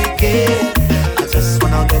take it? I just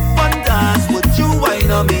wanna get one dance, would you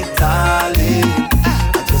wine on me, darling?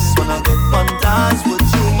 I just wanna get one dance, would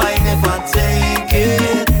you mind if I take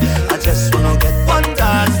it? I just wanna get one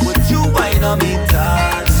dance, would you wine on me,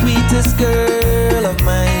 darling? Sweetest girl of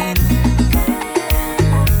mine.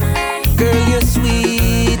 Girl, you're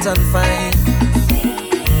sweet and fine.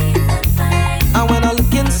 I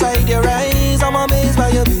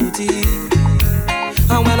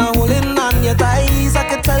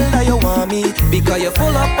me because you're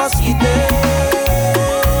full up of sweetness.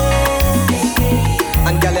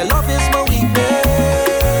 And girl, your love is my weakness.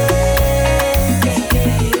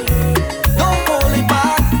 Don't hold it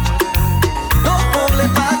back. Don't hold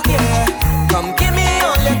it back, yeah. Come give me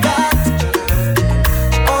all you got.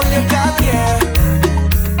 All you got, yeah.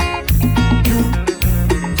 You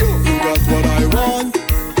got what I want.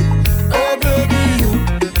 Oh baby,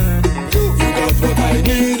 you got what I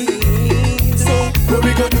need. So what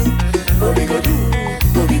we gonna do? What we gonna do?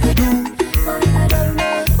 What we gonna do?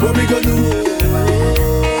 What we gonna do?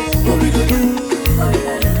 What we gonna do?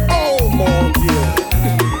 Oh mon Dieu.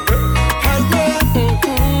 Help me, help me,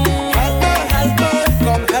 help me.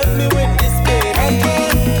 Come help me with this baby. Help me,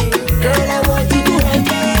 girl, I want you to help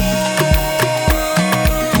me.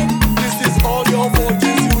 This is all your fault,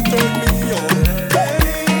 since you turned me on.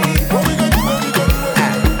 What we gonna do? What we gonna do?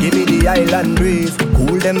 Give me the island breeze,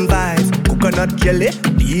 cool them vibes. Coconut jelly,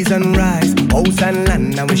 peas and rice, house and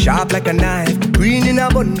land, and we sharp like a knife. Green in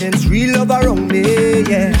abundance, real love around me,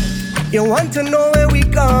 yeah. You want to know where we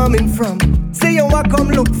coming from? Say you want come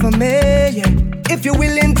look for me, yeah. If you're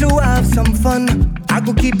willing to have some fun, I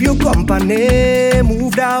could keep you company.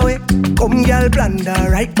 Move that way, come girl, blunder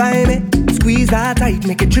right by me. Squeeze that tight,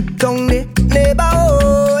 make it drip down there. Neighbor,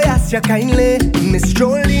 oh, yes, you kindly. Miss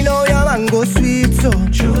Jolie, know your mango sweet, so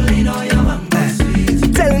Jolie, know your mango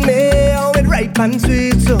sweet. Tell me how it ripe and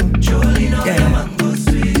sweet, so Jolie, know your mango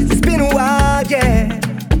sweet. It's been a while, yeah.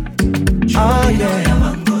 Oh, yeah.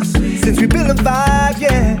 Since we built a vibe,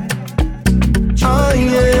 yeah. Oh,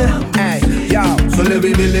 yeah. Hey, yo, so let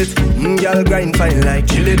me build it. Y'all grind fine like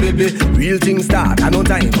chili, baby. Real things start, I no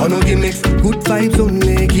time, I no gimmicks. Good vibes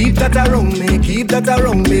only, keep that around me. Keep that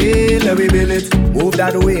around me, let me build it. Move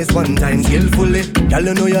that waist one time skillfully. Y'all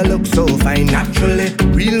know you look so fine naturally.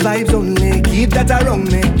 Real vibes only, keep that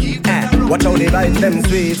around me. Watch how the vibes them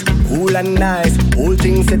sweet, cool and nice. Whole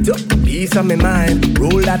thing set up, peace on my mind.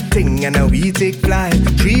 Roll that thing and now we take flight.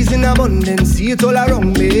 Trees in abundance, see it all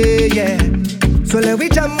around me, yeah. So let we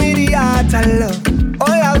jam with the heart and love. All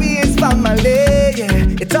our way is family, yeah.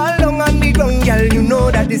 It's all long on the ground, girl. You know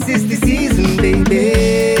that this is the season,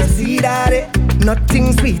 baby. See that it?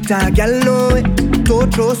 Nothing sweeter, girl, know it.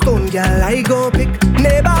 Don't throw stone, girl, I go pick.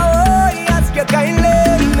 Neighbor, oh, ask you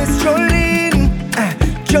kindly. Miss Jolene,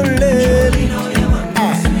 Jolene.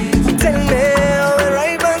 Tell me how it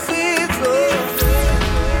right and sweet, so.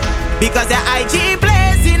 Because the IG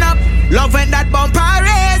blazing up. Love when that bumper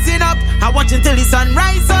raising up. I watch until the sun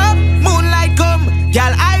rise up. Moonlight come,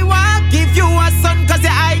 girl, I want give you a sun. Cause the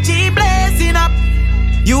IG blazing up.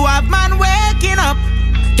 You have man waking up.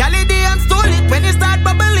 Girl, it and stole it when you start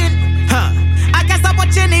bubbling. I guess I'm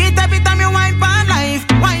watching it every time you wine pan life.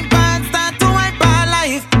 Wine pan start to wine pan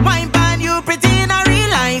life. Wine pan you pretty in a real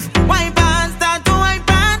life. Wine pan start to wine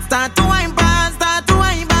pan. Start to wine pan. Start to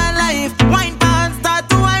wine pan life. Wine pan start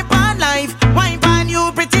to wine pan life. Wine pan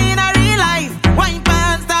you pretty in a real life. Wine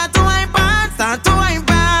pan start to wine pan. Start to wine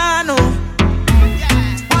pan. Oh.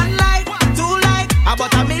 One life, two life,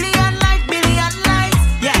 about a million life, billion lives.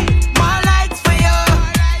 Yeah, more likes for you.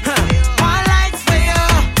 More likes for you.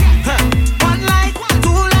 One life,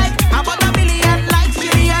 two life, about a million lives,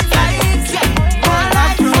 billion lives. Yeah, more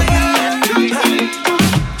likes for you.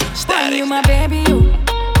 When you my baby,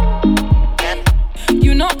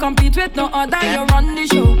 you no compete with no other, you run the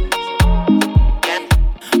show.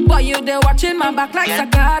 Boy, you there watching my back like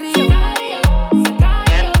Sicario.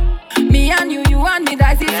 Me and you and me,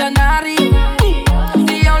 that's the scenario.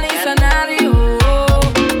 The only scenario.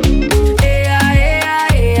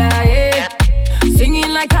 Hey,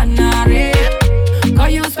 singing like canary. Call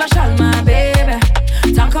you special, my baby.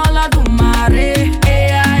 Talk all I do, Mary.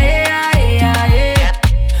 Hey,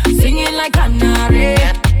 singing like canary.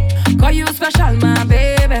 Call you special, my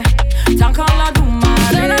baby. Talk all I do,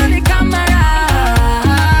 Mary. Turn on the camera.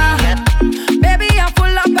 Baby, I'm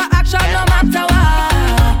full of the action, no matter what.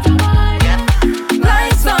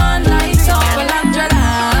 Lights on, for Angela.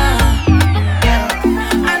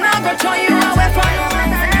 And I'm gonna throw you away from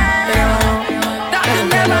that you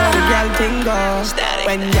never. The girl thing goes.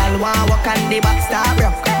 When y'all want walk on the back start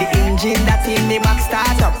rock. The engine that's in the back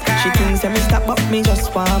start up. She thinks that me stop up, me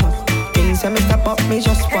just warm up. Thinks that me stop up, me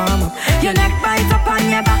just warm up. Your neck bite up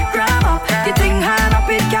and your back grab up. You think hard up,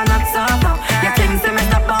 it cannot stop up. You think say me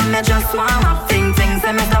stop up, me just warm up. Think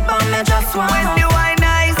say me stop up, me just warm When up. the wine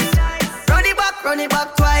nice, run it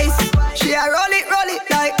back twice. She a roll it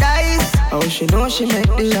like dice. Oh, she know she make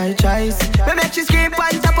the right choice. Me make she scream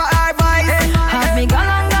on top of her voice. Have me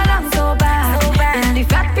galang so bad. And the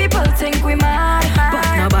fat people think we mad, but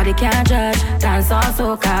nobody can judge. Dance dance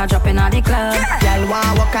or soca, dropping on the club. Y'all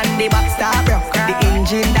want walk on the back start rock. The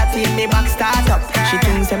engine that in me back start up. She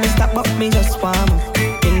thinks me stop up, me just warm up.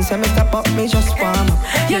 Thinks me stop up, me just warm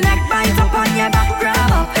up. Your neck bite up on your back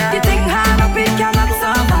grab up. You think hard up, it cannot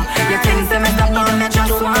stop up. You think me stop up, me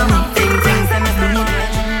just warm up. Think me stop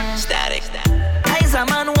up. Static. I's a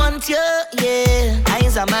man want you, yeah.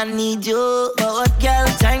 I's a man need you. But what girl,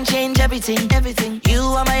 time change everything. You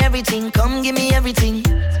are my everything, come give me everything.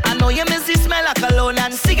 I know you miss the smell of cologne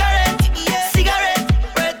and cigarette.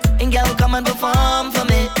 Breath. And girl, come and perform for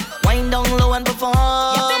me. Wind down low and perform.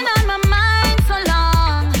 You've been on my mind so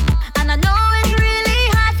long, and I know it's really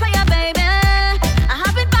hard for you, baby. I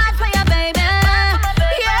have it bad for you, baby.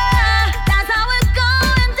 Yeah, that's how it's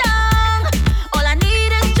going down. All I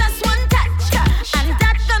need is just one touch, and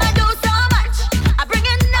that's gonna do so much. I bring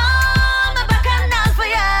it on the bacchanal for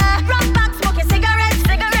you. Rock back, smoking cigarette.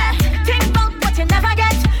 Think about what you never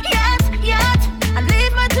get yet, and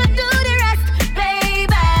leave me to do the rest,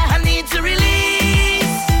 baby. I need to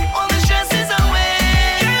release all the stresses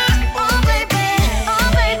away. Oh baby, oh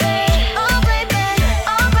baby, oh baby,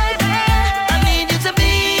 oh baby. I need you to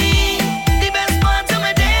be the best part of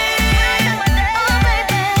my day.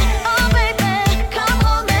 Oh baby, come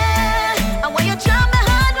hold me. I want you jump me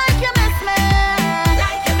hard like you miss me.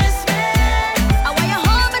 I want you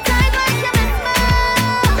hold me tight like you miss me.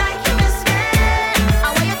 I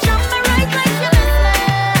want you jump me right like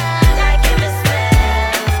you miss me.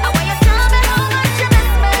 I want you tell me how much you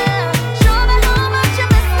miss me. Show me how much you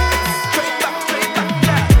miss me.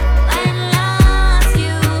 When last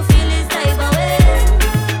you feel this type of way.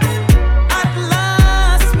 At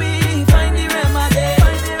last we find the remedy.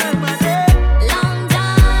 Long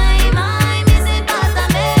time I miss it past a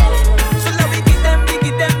me. So now we give them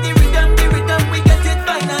the rhythm, we get it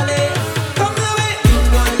finally. Come the way.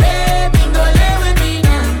 Bingole with me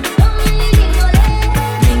now.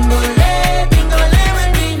 Bingole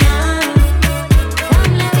with me now.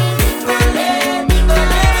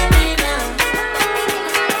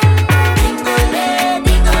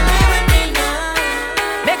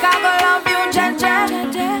 Make I go love you, ja.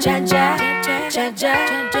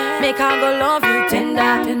 Make I go love you,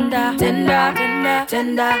 tender.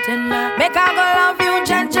 Make I go love you,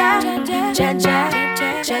 ja.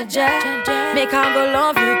 Make I go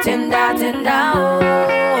love you, tender. Oh,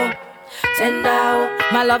 tender. Oh.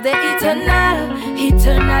 My love, the eternally.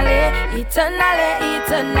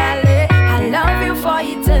 I love you for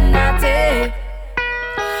eternity.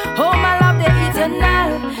 Oh, my love, the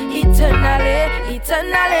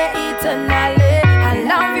eternally. I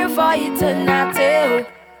love you for eternity.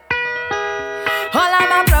 All of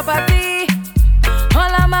my property,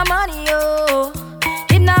 all of my money, oh,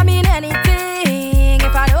 it not mean anything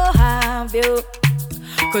if I don't have you.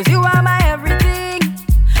 'Cause you are my everything,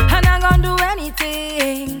 and I'm gonna do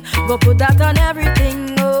anything. Go put that on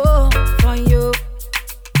everything, oh, for you.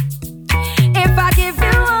 If I give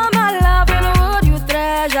you all my love, then would you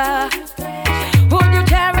treasure? Would you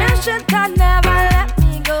cherish it and never let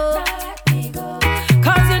me go?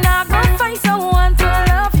 'Cause you're not gonna find someone to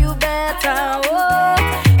love you better. Oh,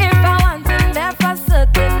 if I want it, then for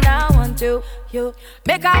certain I want you.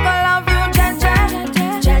 Make I go love you, ja.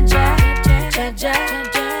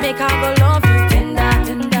 Make I go love you, tender.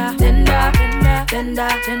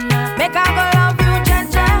 Make I go love you, ja.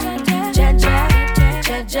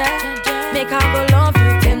 Make I go love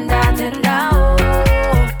you, tender. Oh,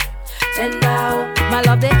 tender. Oh. My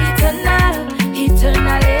love, the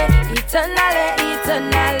eternally.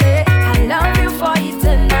 I love you for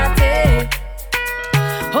eternity.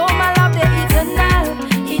 Oh, my love, the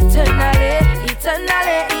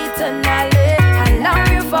eternally. I love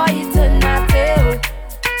you for eternity.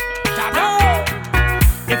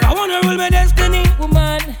 If I wanna rule my destiny,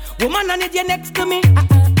 woman, I need you next to me.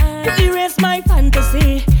 You erase my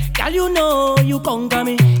fantasy, girl. You know you conquer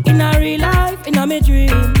me in a real life, in a me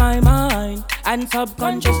dream, my mind and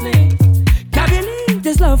subconsciously. Can believe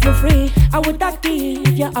this love for free. I would not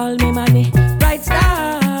give you all my money. Bright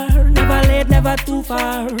star, never late, never too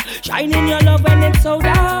far. Shine in your love when it's so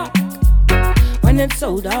dark.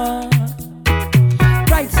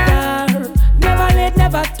 Bright star, never late,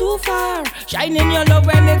 never too far. Shine in your love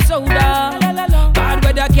when it's so dark. Bad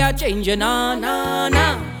weather can't change you, nah.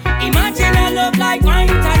 Imagine a love like mine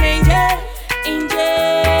with an angel.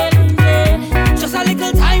 Just a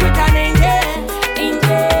little time with an angel.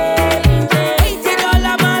 Waited all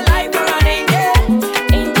of my life for an angel.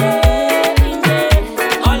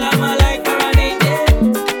 All of my life for an angel.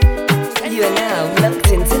 You are now locked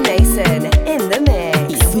into Nason in the mix.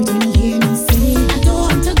 Listen to me, hear me say, I don't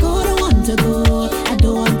want to go. I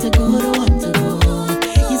don't want to go.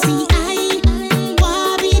 You see, I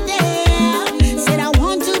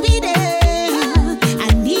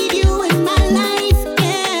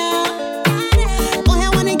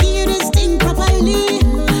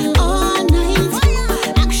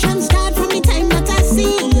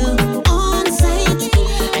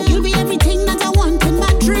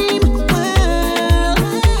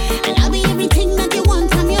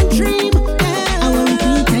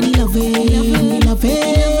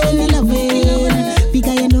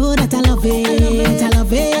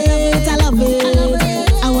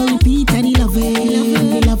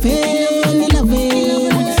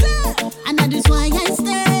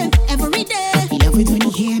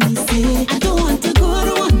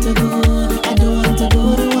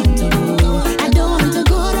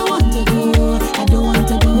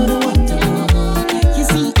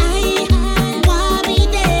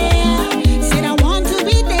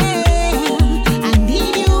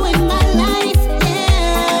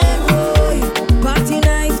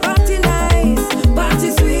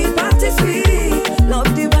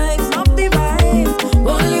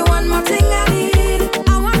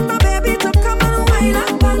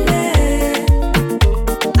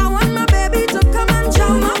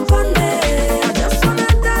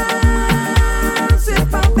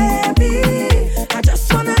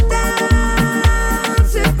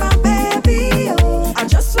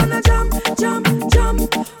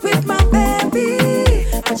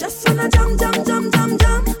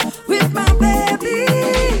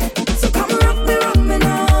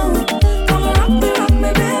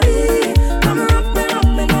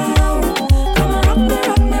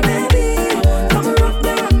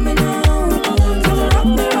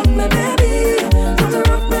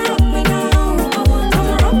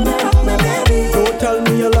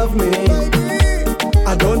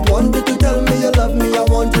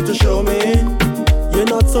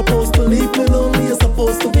supposed to leave me lonely. You're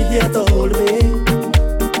supposed to be here to hold me.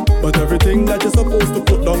 But everything that you're supposed to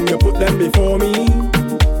put down, you put them before me.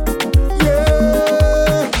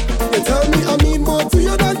 Yeah, you tell me I mean more to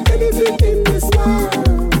you than anything in this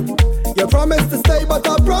world. You promise to stay, but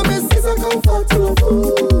I promise is a comfort to a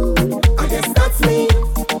fool. I guess that's me.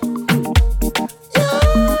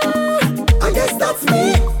 Yeah, I guess that's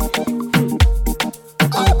me.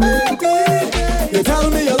 Oh baby, you tell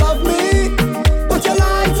me you love me, but you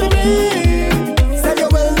lie to me. Said you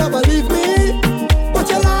will never leave me, but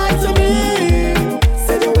you lie to me.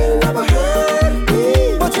 Said you will never hurt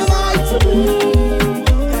me, but you lie to me.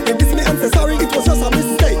 You diss me and say sorry, it was just a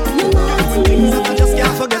mistake. You lie to me. I just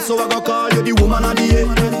can't forget, so I go call you the woman of the year.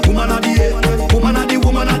 Woman of the year. Woman of the,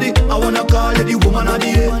 woman of the. I wanna call you the woman of the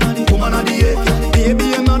year. Woman of the year. Baby,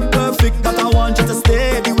 you're not perfect, but I want you to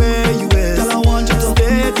stay the way you is. Girl, I want you to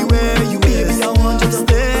stay the way you is. Baby, I want you to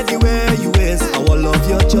stay the way you is. I will love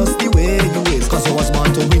you just the way you is. Cause you was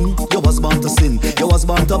born to win, you was born to sin. You was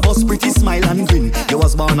born to bust pretty smile and grin. You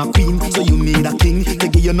was born a queen, so you need a king. To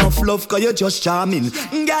give you enough love, cause you're just charming.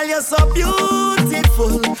 Girl, you're so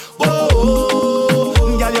beautiful.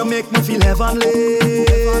 Whoa, girl, you make me feel heavenly.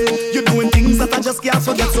 You're doing things that I just can't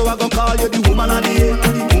forget, so I gonna call you the woman of the year.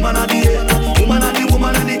 Woman of the year. Woman of the,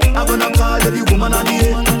 woman of the. I'm gonna call you the woman of the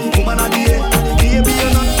year. Woman of the year. Baby,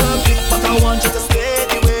 you're not perfect, but I want you to stay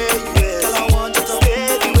the way you is. Girl, I want you to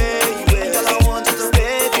stay the way you is. Girl, I want you to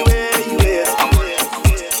stay the way you is.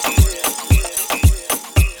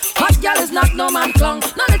 Hot girl is not no man clung.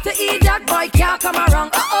 No little idiot boy can't come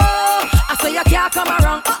around. I say you can't come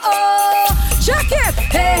around. Check it.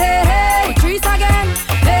 Hey, hey, hey. Trees again.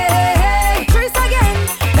 Hey, hey, hey. Trees again.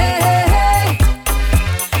 Hey, hey, hey.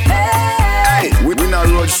 Hey. Hey, we not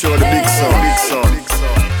road show, the big song, big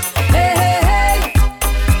song. Hey, hey, hey.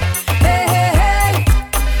 Hey, hey, hey.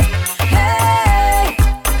 Hey.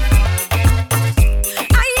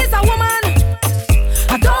 I is a woman.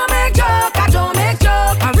 I don't make joke. I don't make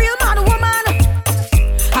joke. A real man woman.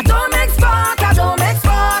 I don't make sport. I don't make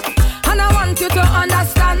sport. And I want you to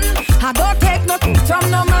understand. I don't take nothing from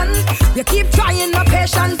no man. You keep trying my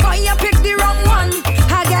patience, but you pick the wrong one.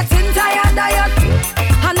 I getting tired of you.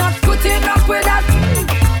 I'm not putting up with that.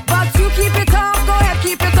 But you keep it up, go ahead,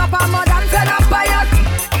 keep it up. I'm more than fed up by it.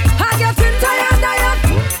 I getting tired of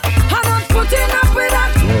you. I'm not putting up with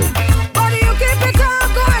that. But you keep it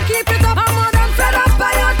up, go ahead, keep it up. I'm more than fed up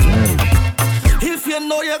by it. If you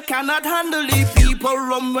know you cannot handle the people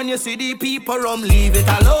rum, when you see the people rum, leave it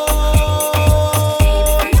alone.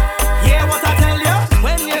 Yeah, what I tell you?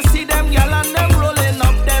 When you see them gyal and them rolling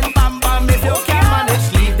up them bam bam, if you can't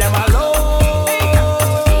manage, leave them alone.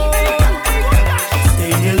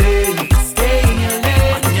 Stay in your lane, stay in your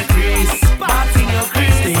lane. Bat in your crease, bat in your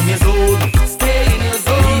crease. Stay in your zone, stay in your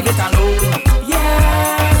zone. Leave it alone.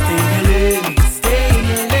 Yeah. Stay in your lane, stay in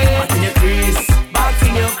your lane. Bat in your crease, bat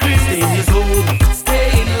in your crease. Stay in your zone, stay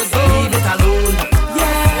in your zone. Leave it alone.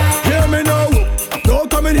 Yeah. Hear me now. Don't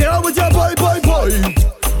come in here with your boy.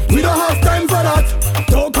 We don't have time for that.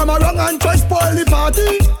 Don't come around and try spoil the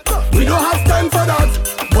party. We don't have time for that.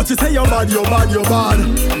 But you say you're bad, you're bad, you're bad.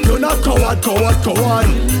 You're not coward.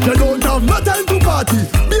 You don't have no time to party.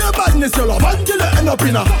 Be a badness, you love until you end up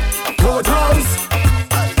in a courthouse,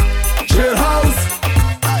 jailhouse,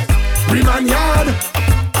 remand yard,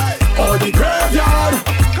 or the graveyard.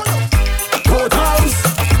 Courthouse,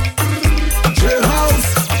 jailhouse,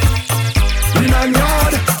 remand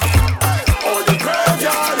yard.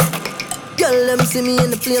 Girl, let me see me in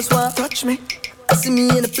the place where touch me. I see me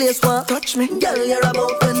in the place where touch me. Girl, you're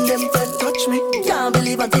about when them friends touch me. Can't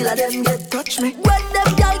believe until I them get touch me. When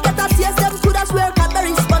them girl get a taste, them coulda swear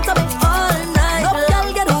Cadbury sponsor me all night. No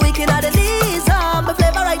girl get wicked at the knees. My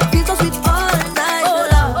flavor right feels so sweet all night. Oh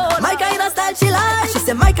Lord, my kind of style she like. She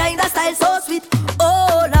said my kind of style so sweet.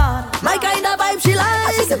 Oh Lord, my kind of vibe she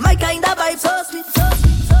like. She said my kind of vibe so sweet.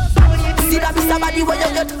 See that be somebody where you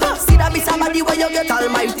get. See that be somebody where you get.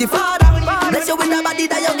 Almighty Father, bless you with the body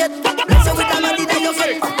that you get. Bless you with the body that you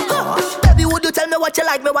get. Baby, would you tell me what you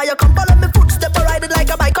like me? Why you come follow me footstep or ride it like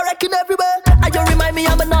a bike, correcting everywhere? And you remind me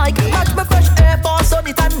I'm a Nike. Match me fresh Air Force on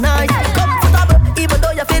it at night. Comfortable, even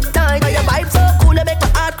though you fit tight. And your vibe so cool, you make my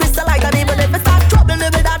heart crystalline. And even if I start troubling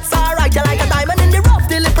me, that's alright. You like a diamond in the rough,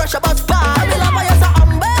 till the pressure bust by. I will love you so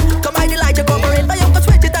humble. Come by the light, you cover it, but you can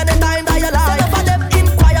switch it anytime that you like. Some of them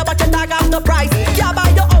inquire, but you tag off the price. Can't buy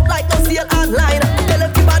you out like no sale online. Tell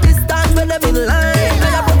them keep a distance when them in line.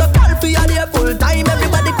 Now you put the call for you there full time.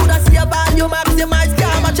 Everybody coulda see your value, maximize,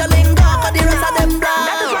 can't match your lingo.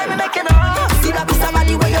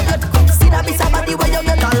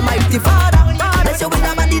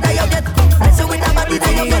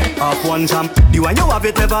 one jam. The one you have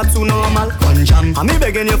it never too normal. One jam. And me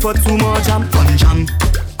begging you for two more jam. One jam.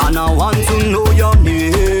 And I want to know your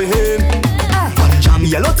name. One jam.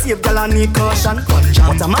 Yellow tape, girl, I need caution. One jam.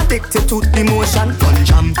 But I'm addicted to the motion. One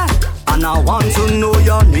jam. And I want to know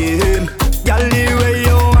your name. Girl, the way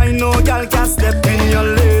you I know, girl, can step in your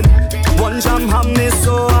lane. One jam have me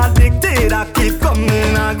so addicted, I keep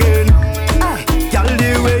coming again. Girl,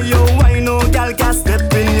 the way you I know, girl, can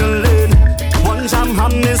step in your lane. One jam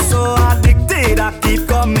have me so addicted, I keep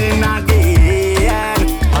coming again.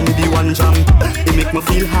 And the one jam, it make me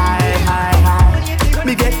feel high, high, high.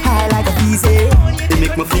 Me get high like a feezy. It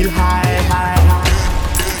make me feel high, high, high.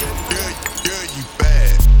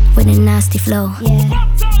 With a nasty flow, yeah.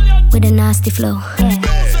 With a nasty flow, yeah.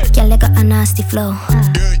 Girl, I got a nasty flow.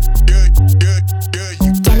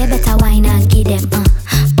 Girl, you better whine and give them,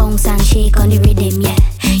 bounce and shake on the rhythm, yeah.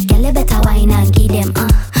 Girl, you better whine and give them,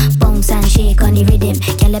 bounce and shake on the rhythm.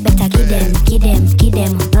 Girl, you better give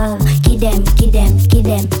them, whoa. Give them,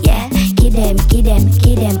 yeah.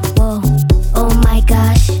 Give them, whoa. Oh my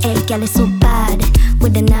gosh, hey, girl, it's so bad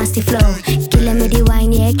with the nasty flow. Killing me the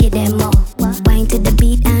wine, yeah, give them more. Wine to the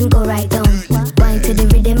beat and go right down. Wine to the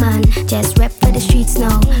rhythm and just rep for the streets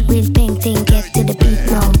now. Real pink thing, get to the beat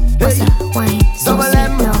now. What's up, wine, so sweet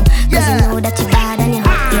now. Cause you know that you're bad and you're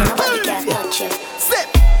hot, yeah, nobody can touch you. Sip,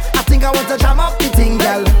 I think I want to jam up the thing,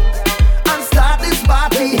 girl, and start this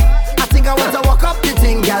party. I think I want to walk up the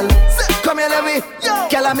thing, girl. Sip, come here, let me.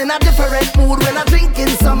 Girl, I'm in a different mood when I'm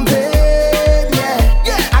drinking something,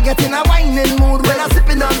 yeah. I get in a whining mood when I'm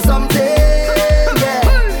sipping on something,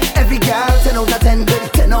 yeah. Every girl, 10 out of 10,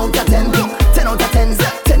 10 out of 10, 10 out of 10,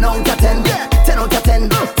 10 out of 10, 10 out of 10,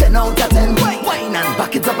 10 out of 10. Wine and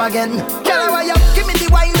back it up again. Girl, I want you give me the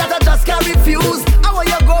wine that I just can't refuse. I want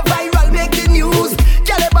you go viral, make the news.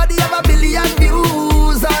 Girl, your body have a billion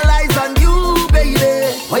views. All eyes on you,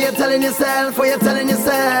 baby. What you telling yourself? What you telling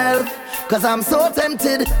yourself? Cause I'm so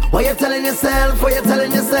tempted. What you telling yourself? What you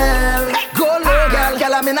telling yourself? Go low, girl.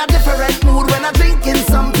 Girl, I'm in a different mood when I'm drinking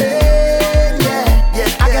something,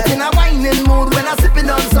 yeah. I get in a whining mood when I'm sipping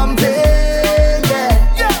on something,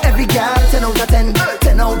 yeah. Every girl, 10 out of 10,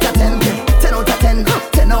 10 out of 10, 10 out of 10,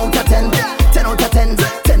 10 out of 10, 10 out of 10,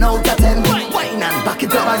 10 out of 10. Wine and back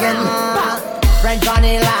it up again. French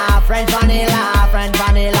vanilla, French vanilla, French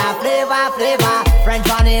vanilla, flavor, flavor. French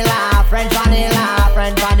vanilla, French vanilla,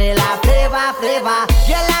 French vanilla, flavor, flavor.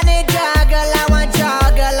 Girl, I need your girl, I want your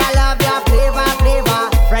girl, I love your flavor, flavor.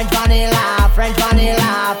 French vanilla, French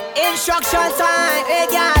vanilla. Instruction time, hey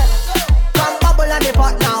girl, come bubble on the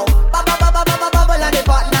pot now. Bubble on the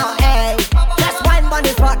pot now, hey. Just wine on the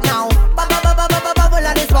spot now. Bubble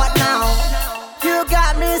on the spot now. You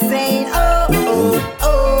got me saying, oh, oh,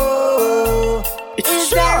 oh. Is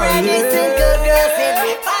there anything good, girl?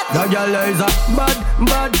 The girl is a bad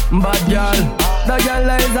girl. The girl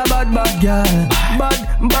is a bad girl.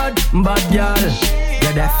 Bad girl.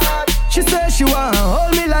 Yeah, deaf. She says she want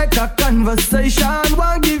hold me like a conversation.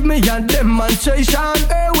 Want give me a demonstration.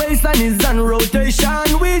 Her waistline is on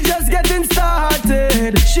rotation. We just getting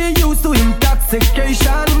started. She used to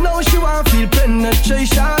intoxication. Now she want feel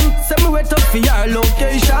penetration. Send me wait up for your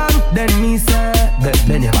location. Then me say,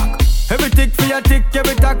 bend your back. Every tick for your tick,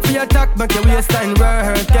 every tack for your tack. Make your waistline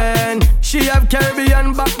working. She have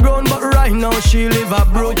Caribbean background, but right now she live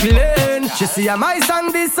at Brooklyn. She see my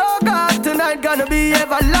song be so good, tonight gonna be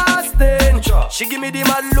everlasting. She give me the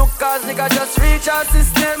mad look cause nigga just reach her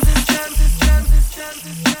system.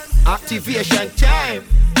 Activation time.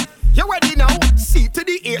 You ready now? C to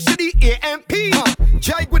the A, to the A-M-P.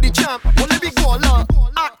 Jig with the champ, well let me go along.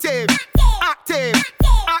 Active.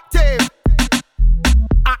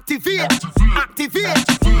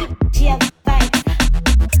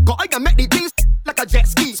 Go I can make the things like a jet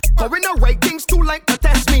ski. Going the right things too like to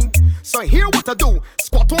test me. So here what to do.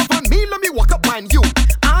 Squat over me, let me walk up on you.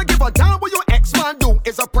 I give a damn what your ex-man do.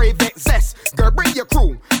 It's a private zest. Girl, bring your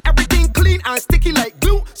crew. Everything clean and sticky like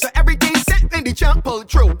glue. So everything set and the champ pull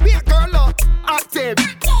through. Be a girl active.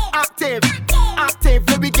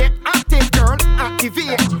 Let me get active, girl.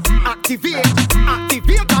 Activate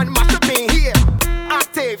and mash up in here.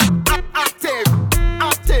 Active.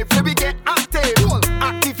 Let me get active.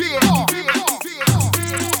 Activate.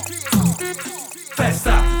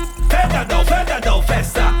 Festa,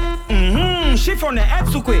 festa. She from the head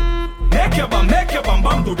to quick. Make your bum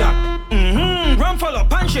do that. Run full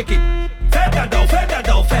up and shake it. Festa,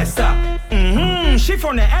 festa. She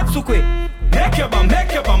from the head to quick. Make your bum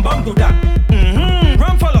do that.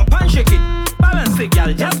 Run full up and shake it. Balance it,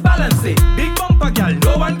 gal, just balance it. Big bumper, gal,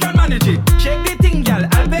 no one can manage it. Check the thing, gal,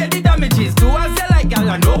 I'll pay the damages. Do as you like, gal,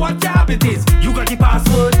 I know what your habit is. You got the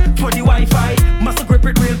password for the Wi-Fi. Must grip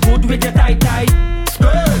it real good with your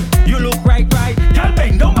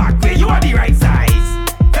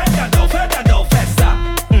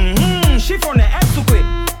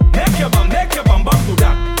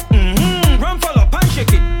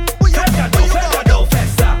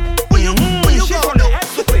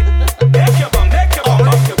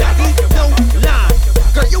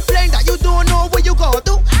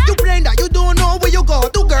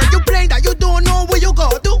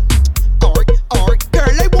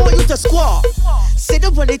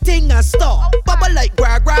Bubble like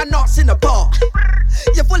gra nuts in the pot.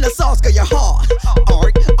 You're full of sauce, girl, you're hot.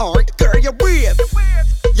 Alright, girl, you're brave.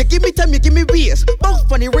 You give me time, you give me waist. Both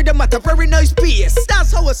funny rhythm at a very nice pace.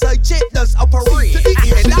 That's how a side chick does operate. To the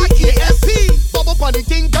A-N-I-A-S-P. Bubble pon the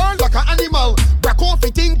thing, girl, like an animal. Break off the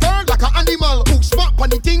thing, girl, like an animal. Hook smart pon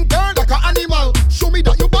the thing, girl, like an animal. Show me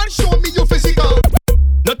that you bad, show me you physical.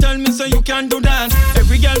 No tell me so you can do that.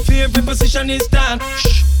 Every girl favorite position is that.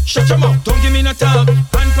 Shh, shut your mouth, don't give me no talk.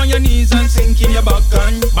 Hand on your knees and sink in your back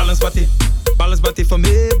and balance body. Balance body for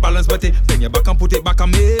me, balance body. Bend your back and put it back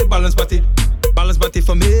on me, balance body. Balance body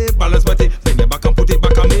for me, balance body. Bend your back and put it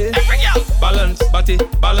back on me. Every girl. Balance body,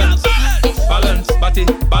 balance. Balance body,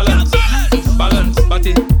 balance. Balance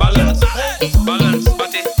body, balance. Balance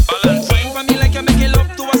body, balance. Wine for me like you make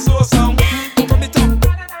love to a slow song. From the top,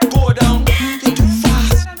 go down. You're too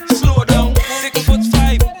fast, slow down.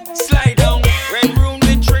 6'5", slide down. Red room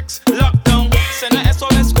with tricks, lock down. Send a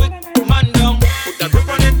SOS quick, man down. Put that grip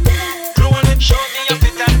on it, glue on it. Show me your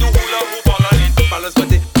fit and do hula hoop all on it. Balance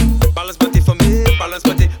body. Balance body for me, balance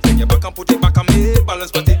body. Bring your back and put it back on me,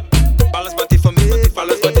 balance body. Balance body for me,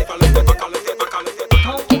 balance body. Balance body, back on it, back on it, back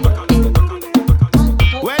on it, back on it, back on it, back on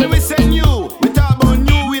it. When we say new, we talk about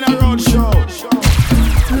new in a road show.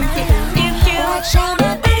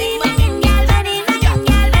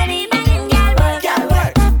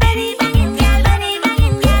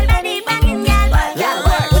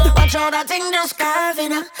 Watch all that thing just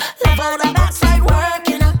carving up. Love all the backside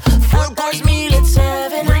working up. Full course meal it's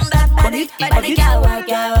serving. Bring that body, girl, work,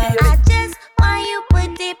 girl, work. I just want you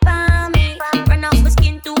put it on me. Run off my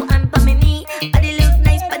skin too and pa me knee. Body look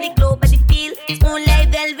nice, body glow, body feel smooth like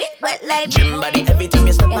velvet, wet like Gym body every time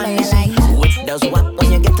you step on the scene. Whip does what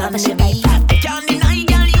when you get on the beat. I can't deny,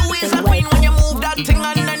 girl, you is a queen when you move that thing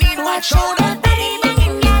underneath. Watch out that body.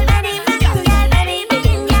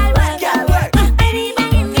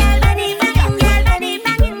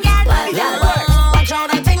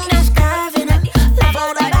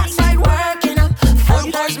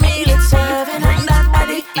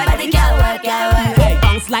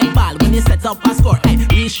 Like ball when you set up a score. Hey,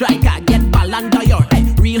 real striker, get ball under your. Hey,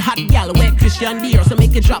 real hot gal, where Christian Dior. So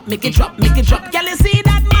make it drop, make it drop, make it drop. Girl, you see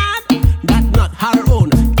that man? That not her own.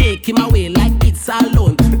 Take him away like it's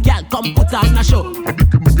alone. Gal, come put on a show.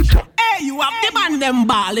 Hey, you have the man them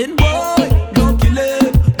balling. Boy, don't kill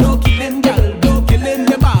him, gal. Don't kill him,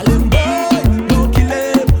 the balling. Boy, don't kill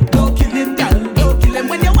him, gal. Don't kill him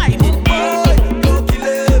when you're whining. Boy, don't kill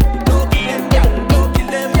him, gal. Don't kill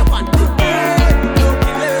him, you want to.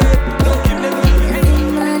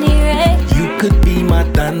 You could be my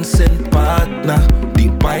dancing partner, the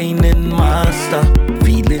whining master,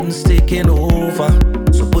 feelings taking over.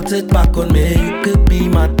 So put it back on me. You could be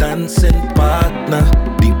my dancing partner,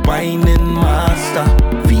 the whining master,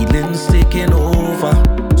 feelings taking over.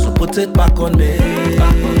 So put it back on me.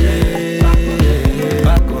 Back on me.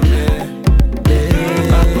 Back on me.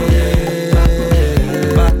 Back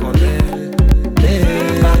on me.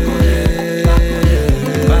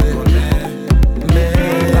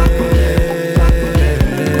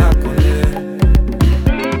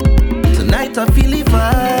 I feel the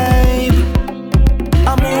vibe.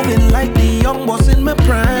 I'm moving like the young boss in my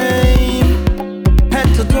prime.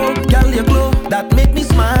 Head to toe, girl, you glow, that make me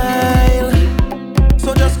smile.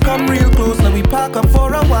 So just come real close, now we park up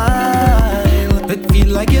for a while. It feel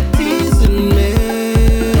like you're teasing me.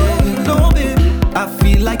 No, baby, I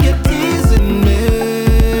feel like you're teasing me.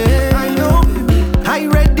 I know, I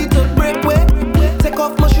ready to break way. Take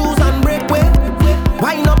off my shoes and break way.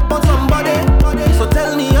 Wind up on somebody. So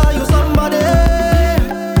tell me, are you somebody?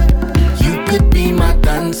 You could be my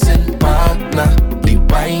dancing partner, the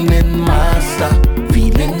whining master,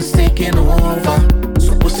 feelings taking over.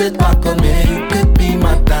 So push it back on me. You could be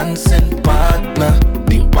my dancing partner,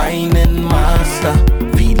 the whining master,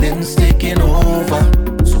 feelings taking over.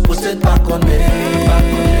 So push it back on me.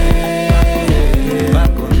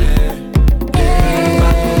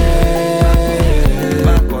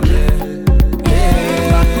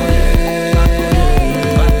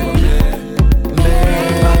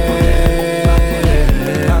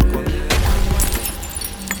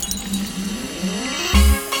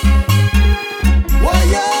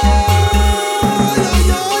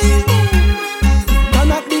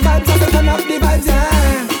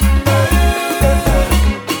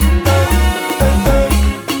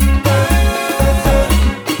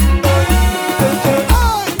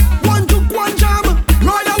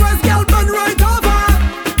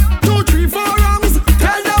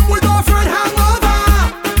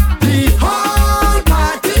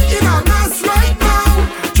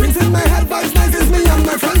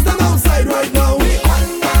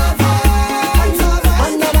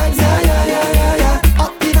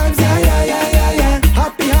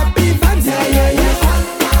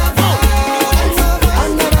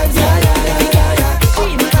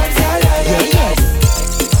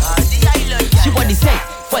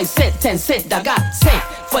 da God sing.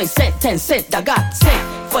 For a cent, 10 cent, da God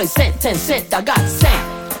sing. For a cent, 10 cent, da God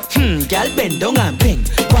sing. Girl bend down and bing,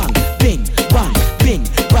 bang, bing, bang, bing,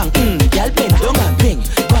 bang. Girl bend down and bing,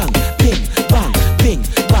 bang, bing, bang, bing,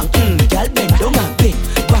 bang. Girl bend down and bing,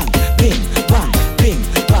 bang, bing, bang, bing,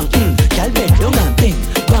 bang. Girl bend down and bing,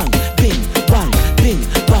 bang, bing, bang, bing,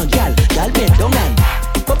 bang. Girl bend down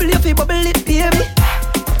and bubble your feet, bubble it, baby.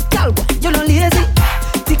 Girl, you no lazy.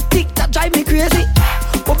 Tick tick, that drive me crazy.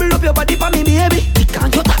 Bubble up your body for me, baby. Tick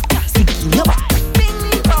and your back, girl, stick in your back.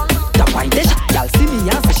 That wine the shit, girl see me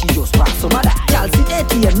and say she just want some of that. Girl see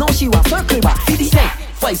ATM, now she want circle back. See the cent,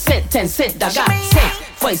 5 cent, 10 cent, da God cent.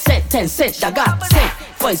 5 cent, 10 cent, da God cent.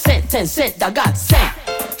 5 cent, 10 cent, da God cent.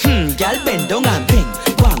 Girl bend down and bing,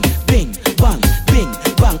 bang, bing, bang, bing,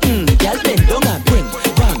 bang. Girl bend down and bing,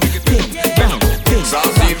 bang, bing, bang, bing.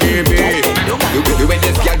 Saucy baby, the way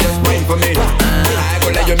this girl just wine for me, I go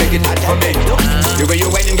let you make it hot for me. The way you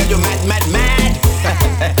whining, get you mad, mad, mad.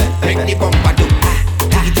 Make the bumper do.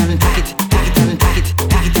 Take it and take it, take it and take it,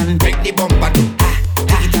 take it and make the bumper do.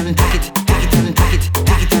 Take it and take it, take it and take it,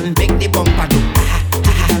 take it and make the bumper do.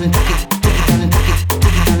 Take it and take it, take it and take it,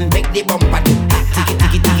 take it and make the bumper do. Take it,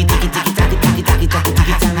 take it, take it, take it, take it, take it, take it, take it, take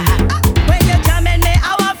it, take it. When you're jamming me,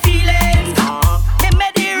 our feelings, it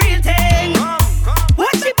made the real thing.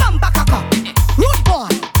 Watch the bumper cock up, root boy,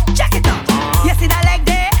 check it up. You see that leg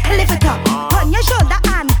there, lift it up. On your shoulder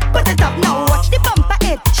and put it up. Now watch the bumper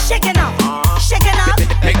it, shaking up, shaking up.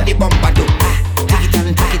 Make the bumper do. Take it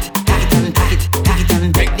and take it, take it and take it, take it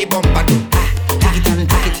and make the bumper do. Take it and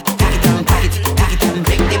take it, take it and take it, take it and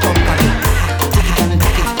make the bumper do. Take it and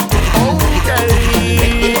take it, take it and take it, make the bumper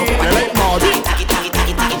do. You like Marty?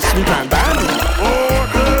 Sweet and dandy.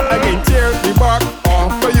 I can tear the bark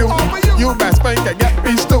off for you. You best friend can get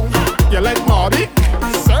peace too. You like Marty?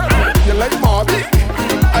 You like Marty?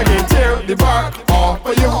 I can tear the bark off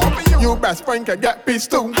for you. You best friend can get peace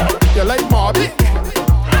too. You like Marty?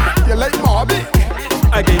 You like Marty?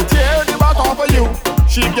 I can tear the bark off for you.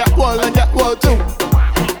 She get well and get well too.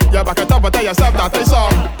 You back it up and tell yourself that I saw.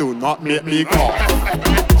 Do not make me call.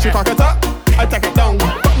 She cock it up, I take it down.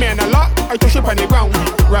 Put me in a lot, I touch it on the ground.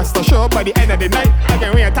 Rest assured by the end of the night, I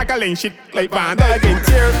can win a tackling shit like Van Dyke. I can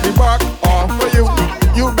tear the bark off for you.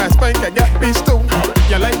 You best friend can get peace too.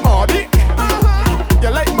 You like Marty? You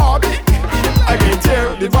like Marty? I can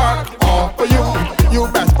tear the bark off for you.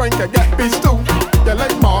 You best friend can get peace too. You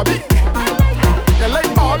like Marty? You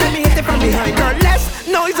like Marty? Let me hit it from behind, girl. Less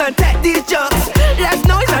noise and take these jugs. Less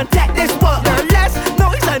noise and take this work, girl. Less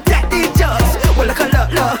noise and take these jugs. Well, look a look,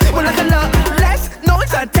 well, look a look. Less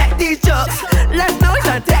noise and take these jugs. Less noise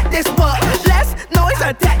and take this work. Less noise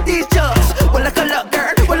and take these jugs. Well, look a look,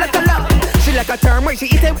 girl. Well, look a look. She like a term where she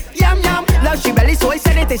eat it, yum yum. Love she belly, so I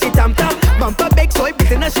said it and she tam tam. Bumper big, so I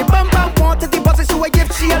beat and she bum bum. Want to deposit, so I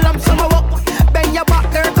give she a lump sum of up. Bend your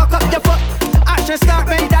back, girl, cock up your foot. Action start,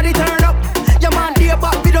 when daddy turn up. Your man dear,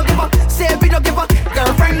 but we don't give up. Say we don't give up.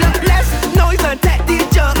 Girlfriend, look less noise and take these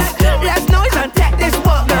jugs. Less noise and take this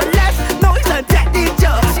work, girl. Less noise and take these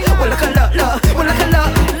jugs. Well, look a look, well, look a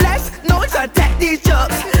look. Less noise and take these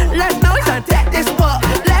jugs. Less noise and take this work.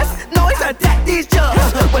 Less noise and take these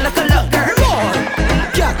jugs. Well, look a look, girl.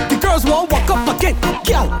 Yeah, the girls won't walk up again.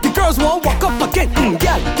 Yeah, the girls won't walk up again.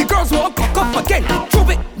 Yeah, the girls won't cock up again. Drop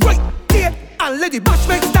it right there and let the bash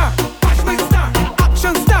make start. Bash make start.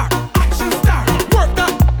 Action start. Action start. Work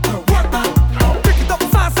that. Work that. Pick it up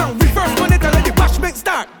fast and reverse on it and let the bash make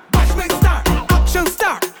start. Bash make start. Action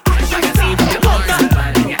start. Action start. Work that.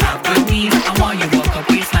 I want you walk up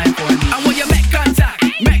waistline for me. I want you make contact.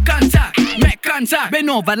 Make contact. Make contact. Bend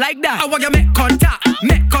over like that. I want you make contact.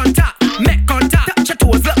 Make contact. Make contact. Touch your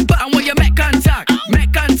toes up, but I want you make contact.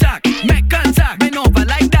 Make contact. Make contact. Bend over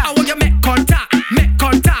like that. I want you make contact. Make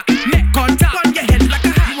contact. Make contact. On your head like a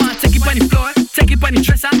hat. You want to take it on the floor, take it on the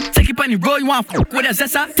dresser, take it on the road. You want to fuck with a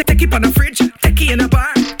zessa. Take it on the fridge, take it in a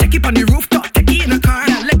bar, take it on the rooftop, take it in a car.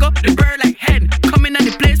 Yeah, let go the bird like hen. Come in on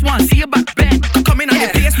the place, want to see your back bend. Come in on the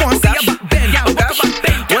place, want to see your back bend. Yeah, walk back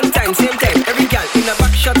bend. One time, same time, every girl in a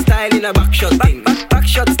back shot style, in a back shot thing. Back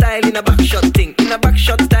shot style, in a back shot thing. In a back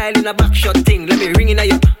shot style, in a back shot thing. Let me ring in a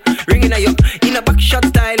yo, ring in a yo. In a back shot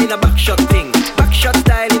style, in a back shot thing. Back shot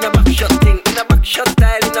style, in a back shot thing. In a back shot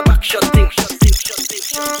style, in a back shot thing.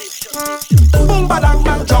 Boom badang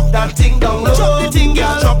bang, drop that thing down low. Drop the thing,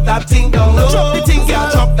 girl, drop that thing down low. Drop the thing,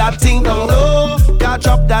 girl, drop that thing down low. Girl,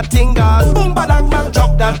 drop that thing, girl. Boom badang bang,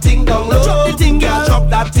 drop that thing down low. Drop the thing, girl, drop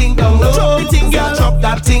that thing down low. Drop the thing, girl, drop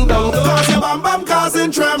that thing down low. Cause your bam bam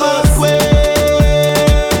causing tremors.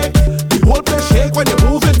 The whole place shake when you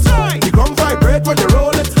move it. The ground vibrate when you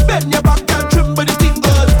roll it. Bend your back and tremble, the thing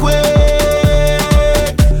goes quick.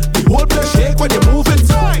 The whole place shake when you move it.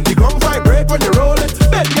 The ground vibrate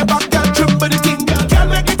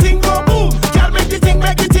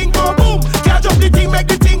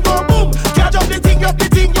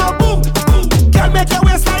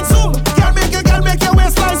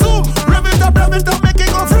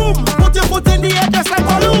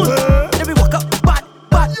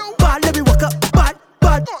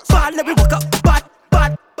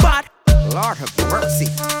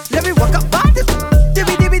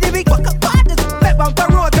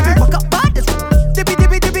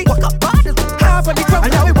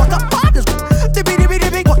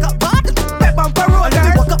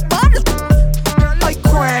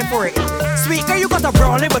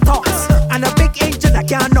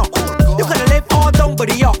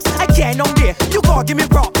Lord, give me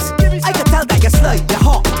props. I can tell that you're slutty, you're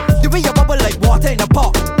hot. The way you bubble like water in a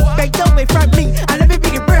pot. Beg down in front me and let me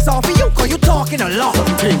be the brace off of you, cause you talking a lot.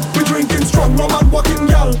 We drinking strong rum and walking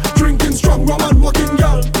gal. Drinking strong rum and walking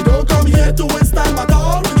gal. We don't come here to waste time at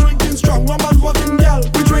all. We drinking strong rum and walking gal.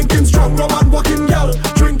 We drinking strong rum and walking gal.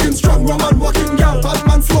 Drinking strong rum and walking gal.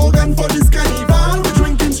 Batman slogan for this carnival. We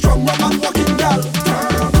drinking strong rum and walking gal.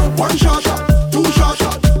 One shot, two shot,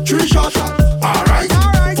 three shot. Alright.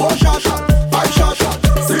 Four shot, five shot,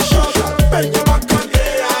 six shot. Bang your back on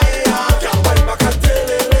can't bend back and tail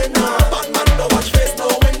it now. Batman don't watch face no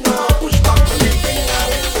winner. Push back to the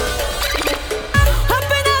Up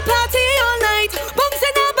in a party all night,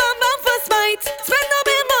 bouncing a bum bum for spite. Spend no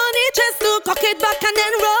bit money just to cock it back and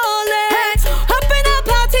then roll it. Up in a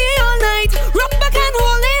party all night, rock back and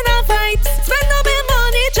hold in a fight. Spend no bit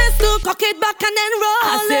money just to cock it back and then roll it.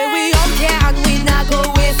 I say we out here and we not go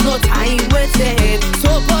waste no time with it. So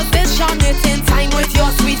position it in time with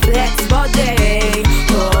your sweet flex body.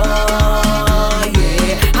 Oh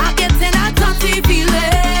yeah, I get in a touchy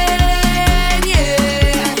feeling,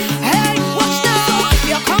 yeah. Hey, watch now,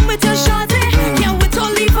 you come with your shawty, can't wait to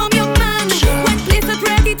leave from your man. When place is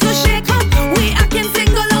ready to shake up, we acting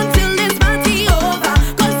single until this party over.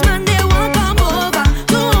 Cause man they won't come over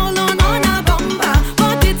to hold on a bumper,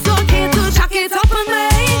 but it's okay to jack it up on me.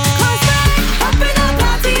 Cause I'm up in a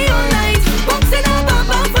party all night, bouncing a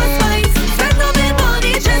bumper for spite. Spend no bit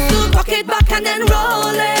money just to cock it back and then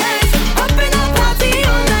roll it. Up in a party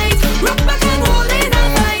all night, rock back and hold in a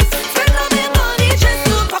fight. Spend no bit money just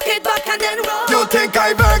to cock it back and then roll. You think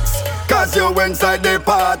I vex? Cause you inside the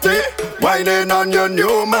party, whining on your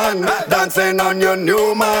new man, dancing on your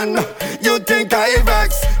new man. You think I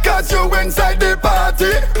vex? Cause you inside the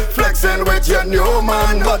party, flexing with your new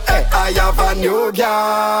man. But hey, I have a new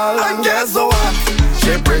girl, and guess what?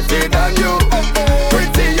 She prettier than you,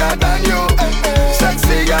 prettier than you,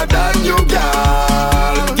 sexier than you,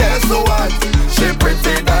 girl. Guess what? She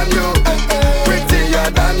prettier than you, prettier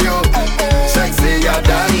than you, sexier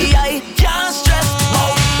than you. I can't stress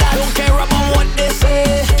about that. Don't care about what they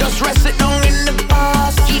say. Just rest it down in the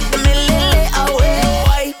past. Keep them a little away.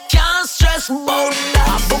 I can't stress about that.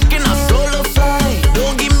 I'm booking a solo flight.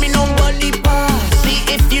 Don't give me nobody pass. See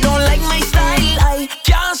if you don't like my style. I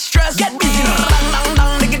can't stress. Get busy now. Dang dang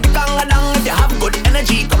dang, nigga the ganga dang. If you have good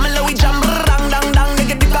energy, come and let we jam. Dang dang dang,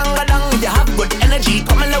 nigga the ganga dang. If you have good energy,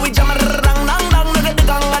 come and let we jam. Dang dang dang, nigga the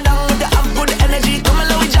ganga dang. If you have good energy, come and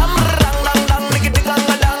let we jam. Dang dang dang, nigga the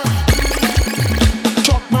ganga dang.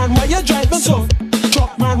 Truck man, why you driving so?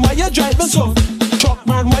 Truck man, why you driving so? Truck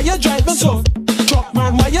man, why you driving so? Truck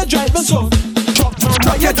man, why you driving so? Truck man,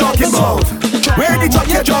 why you talking about? Where the truck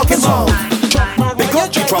you talking about? Big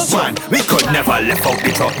up the truck man, we could never left out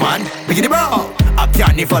the truck man. Begin it bro. A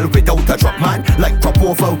carnival without a truck man, like crop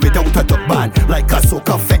over without a duck man, like a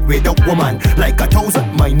soca fete without woman, like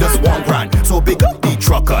 1,000 minus 1 grand. So big up the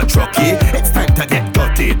trucker trucky, it's time to get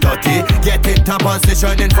dirty. Get into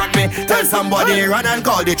position in front me, tell somebody run and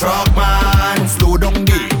call the truck man. Slow down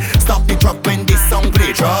stop the truck when this song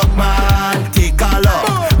play. Truck man, take a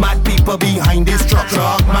look, mad people behind this truck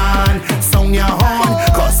man. Sound your horn,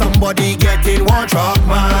 cause somebody getting one truck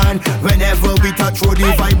man. Whenever we touch road,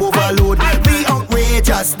 the vibe overload. We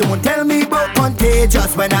outrageous, don't tell me about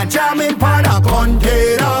contagious when I jam in part a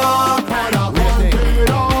container.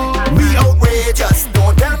 We outrageous,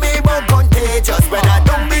 don't tell me about contagious when I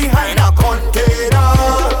don't behind a container.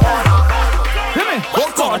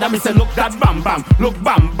 Oh God, I me say look that bam bam, look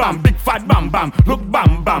bam bam, big fat bam bam, look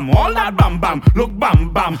bam bam, all that bam bam, look bam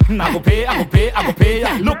bam. I go pay.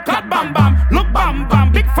 Look at bam bam, look bam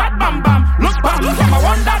bam, big fat bam bam, look bam bam. I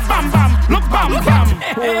want that bam bam, look bam bam.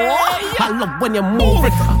 I love when you move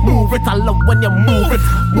it. I love when you move it.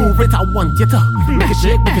 I want you to make it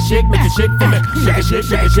shake for me. Shake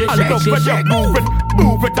it. I love when you move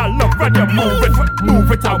it. I love when you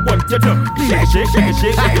move it. I want you to shake it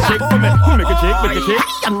for me. Make it shake.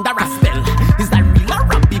 I am the rascal. Is that real or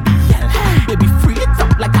a BBL? Baby, free it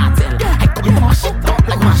up like cartel. I come to mash it up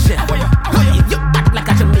like Marshall. You act like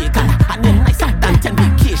a Jamaican, and you're nicer than 10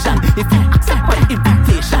 vacation. If you accept my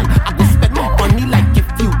invitation, I go spend more money like if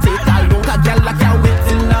you take a longer girl like you with.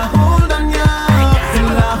 Till I hold on ya,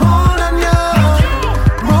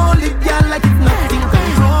 roll it ya like it's nothing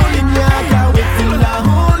controlling ya. Till I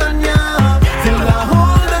hold on ya,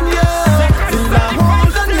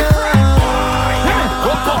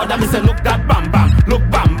 Oh God, I me say look that bam bam,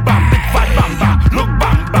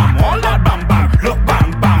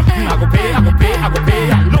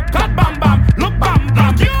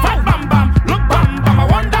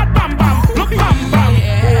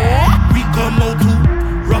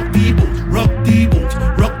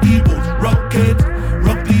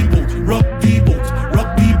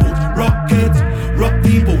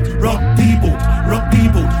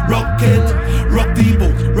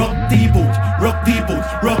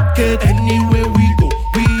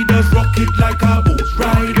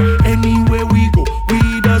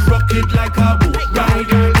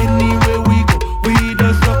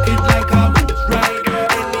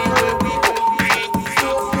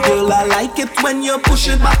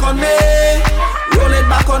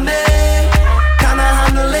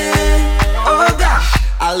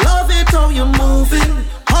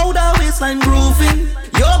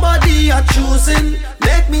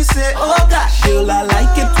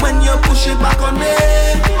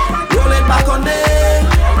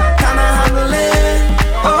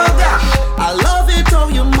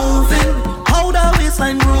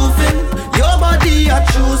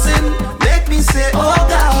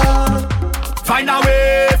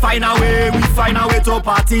 to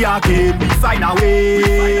party again. We find a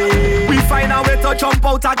way. We find a way to jump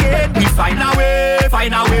out again. We find a way.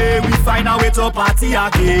 Find a way. We find a way to party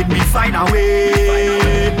again. We find a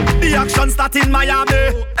way. The action start in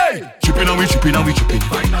Miami. Hey, chipping and we chipping and we chipping.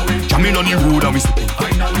 Jamming on the road and we slipping.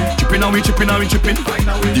 Chipping and we chipping and we chipping.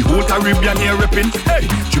 The whole Caribbean here ripping. Hey,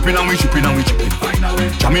 chipping and we chipping and we chipping.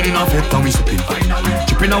 Jamming in a fete and we slipping.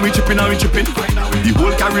 Chipping and we chipping and we chipping. The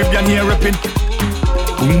whole Caribbean here ripping.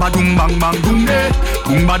 Boom ba doom bang bang boom eh.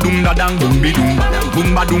 Boom ba doom da dang boom be doom.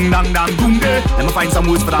 Boom ba doom dang dang boom eh. Let me find some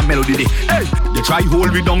words for that melody day. Hey, they try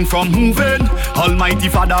hold we down from moving. Almighty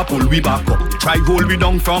Father pull we back up. They try hold we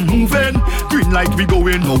down from moving. Green light we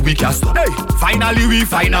going, no we can't stop. Hey, finally we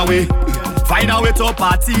find a way. Find a way to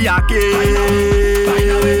party again.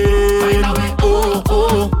 Oh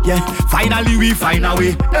oh yeah. Finally we find a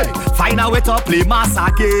way. Hey, find a way to play mass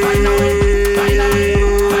again.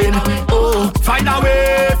 Oh, find a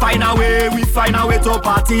way, we find a way to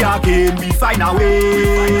party again. We find a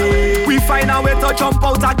way, we find a way to jump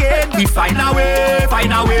out again. We find a way,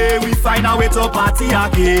 we find a way to party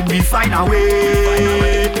again. We find a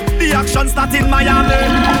way. The action start in Miami.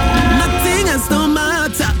 Nothing else no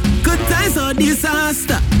matter. Good times or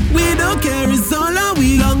disaster. We don't care, it's all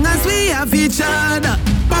we long as we have each other.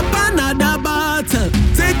 Pop another bottle,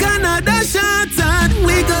 take another shot, and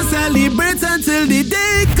we go celebrate until the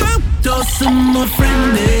day come. Toast to my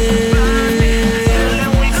friend,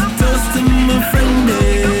 toast to my friend,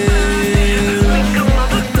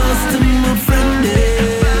 toast to my friend.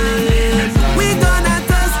 We gonna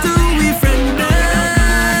toast to we friend,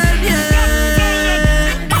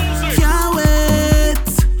 yeah. Can't wait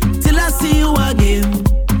till I see you again.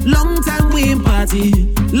 Long time we in party,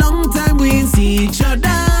 long time we in see each other.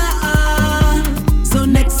 So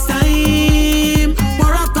next time,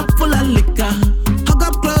 pour a cup full of liquor, hug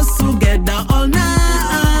up close together all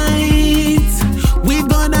night. We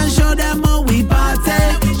gonna show them how we party,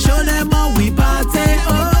 show them how we party.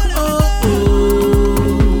 Oh oh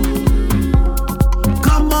oh.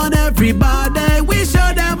 Come on everybody, we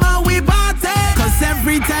show them how we party. 'Cause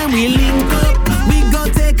every time we link up, we go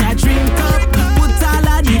take a drink up, put all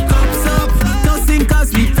of the cups up, toasting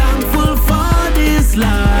 'cause we thankful for this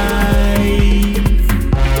life,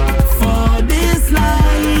 for this life.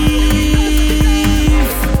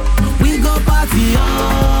 We go party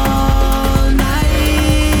all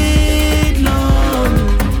night long,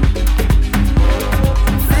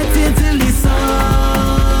 fete till the sunlight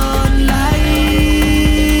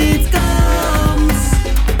comes.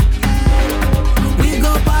 We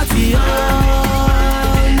go party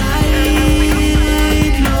all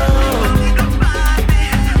night long,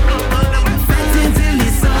 fete till the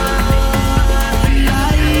sunlight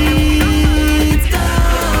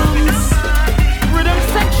comes. Rhythm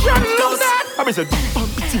section, love that. I mean, say bum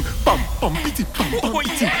bitty, bum bitty, bum bitty, bum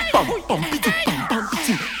bitty, bum bitty, bum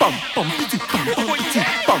bitty, bum bitty, bum bitty,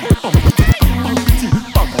 bum bitty,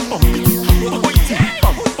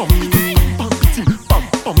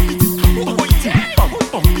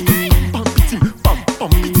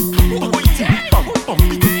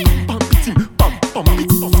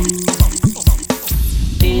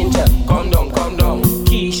 Danger, come down.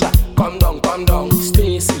 Keisha, come down.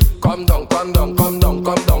 Stacy, come down.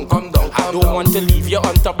 I don't want to leave you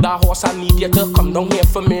on top that horse. I need you to come down here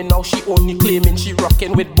for me now. She only claiming she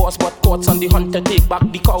rocking with boss, but caught on the hunt to take back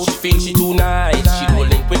the cow. She feels she too nice. She don't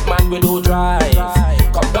link with man with no drive.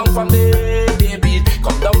 Come down from there, baby.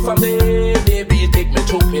 Come down from there, baby. Take me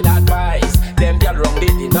through with advice. Them girl wrong, they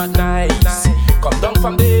did not nice. Come down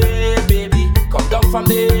from there, baby. Come down from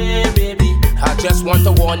there, baby. I just want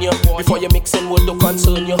to warn you, before you mixing would look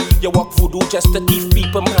concern you. You walk voodoo just to thief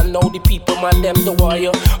people, man. Now the people, man, them the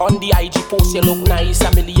warrior. On the IG post, you look nice.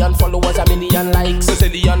 1 million followers, 1 million likes. A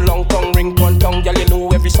zillion long tongue, ring one tongue. Girl, you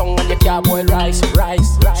know every song on your car, boy, rise.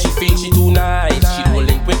 She feels she too nice. She don't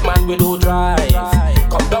link with man with no drive.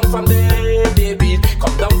 Come down from there, baby.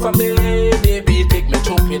 Come down from there, baby. Take me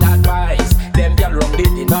through with advice. Them girl wrong, they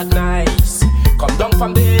did not nice. Come down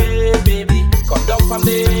from there, baby. Come down from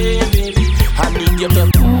there, baby. I need you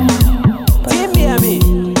to Team Miami,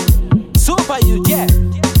 super you, yeah.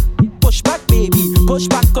 Push back, baby. Push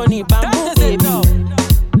back on the bamboo, baby.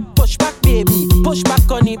 Push back, baby. Push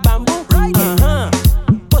back on the bamboo.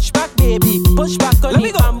 Push back, baby. Push back on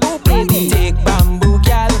the bamboo, baby. Take bamboo,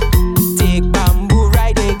 gal. Take bamboo,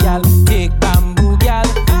 ride it, gal. Take bamboo, gal.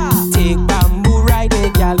 Take bamboo, ride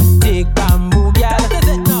it, gal. Take bamboo, gal.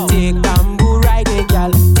 Take bamboo, ride it,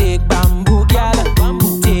 gal. Take bamboo, gal.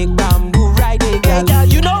 Take bamboo, ride it, gal.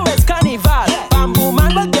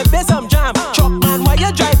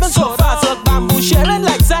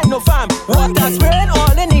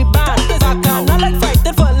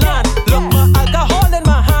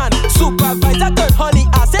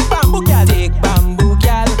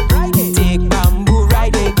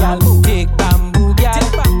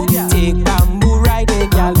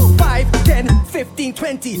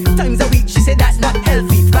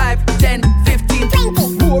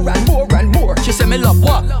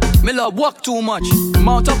 love walk too much.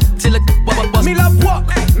 Mount up till it bust. Me love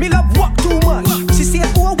walk too much. She say,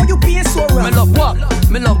 oh, why you being so rough?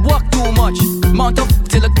 Me love walk too much. Mount up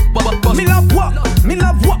till it bust. Me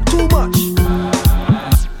love walk too much.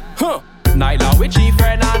 Nyla with she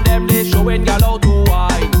friend and them they showing y'all how to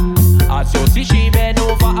wine. As you see she bend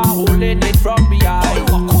over and holding it from behind.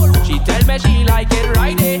 She tell me she like it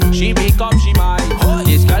right there. She become she mine.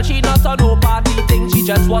 This girl she not on no party thing. She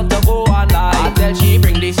just want to go online. I tell she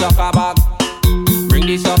bring the sucker back. Bring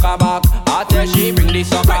the sucker back. I tell she bring the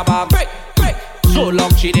sucker back. Break. So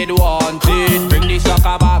long she did want it. Bring the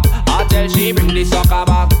sucker back. I tell she bring the sucker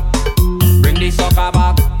back. Bring the sucker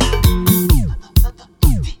back.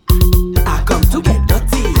 I come to get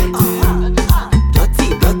dirty.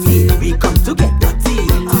 Dirty. We come to get dirty.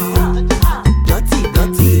 Dirty.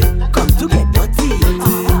 Come to get dirty.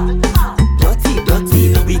 Dirty.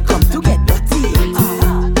 We come to get dirty.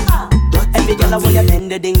 Every girl I want you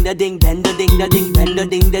bend the ding the ding, bend the ding the ding, bend the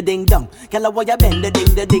ding the ding dong. Girl I want you bend the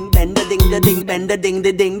ding the ding, bend the ding the ding, bend the ding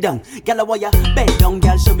the ding dong. Girl I want you bend down,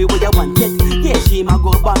 girl show me what you want it. Yeah, she ma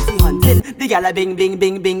go bouncy hunting. The girl a bing bing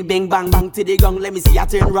bing bing bing bang bang to the gong. Let me see you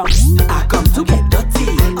turn round. I come to get dirty.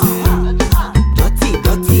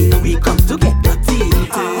 Dirty. We come to get dirty.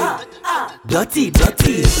 Dirty.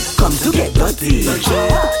 Come to get dirty.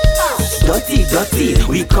 Dirty.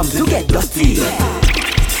 We come to get dirty.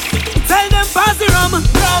 Tell them pass the rum,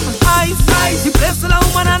 ice. The place full of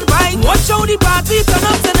woman and bite. Watch how the party turn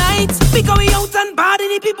up tonight. Because we out and bad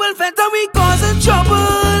and the people fed and we causing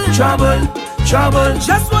trouble.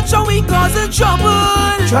 Just watch how we causing trouble.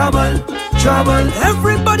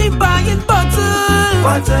 Everybody buying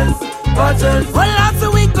bottles. Well,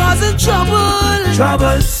 after we causing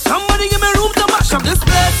trouble. Somebody give me room to mash up this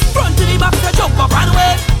place. Front to the back, to jump up and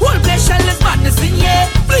away. Whole place shell is madness in here.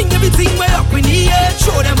 Bring everything way up in the air.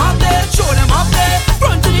 Show them up there.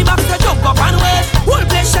 Front to the back, to jump up and away. Whole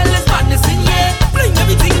place shell is madness in here. Bring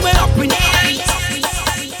everything way up in the air.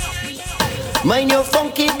 Mind your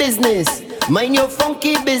funky business.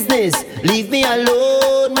 Leave me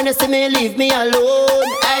alone. When you see me, leave me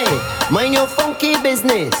alone. Hey, mind your funky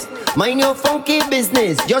business.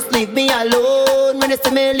 Just leave me alone. When you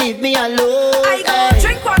see me, leave me alone. I go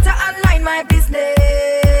drink water and mind my business.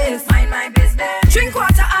 Drink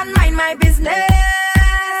water and mind my business.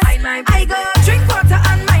 I go drink water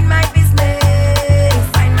and mind my business.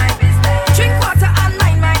 Drink water and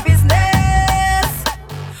mind my business.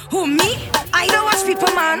 Who me? I don't watch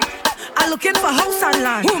people, man. I'm looking for house and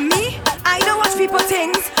land. Who me? I don't watch people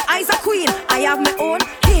things. I's a queen. I have my own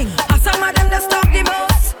king. And some of them that stop the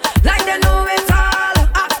most, like they know it all.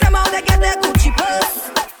 Ask them how they get their Gucci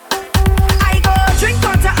purse. I go drink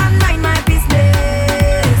water and mind my business.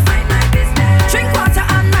 Drink water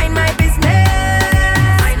and mind my business.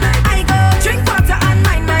 I go drink water and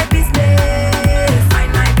mind my business.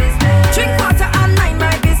 Drink water and mind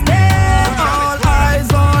my business. All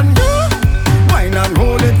eyes on you. Wine and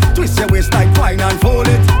roll it. Twist your waist like wine and fold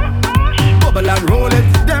it. Bubble and roll it.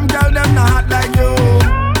 Them girl them not hot like you.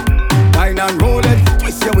 Wine and roll it.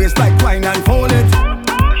 Twist your waist like wine and fold it.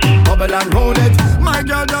 Bubble and roll it. My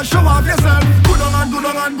girl, just show off yourself. Good on and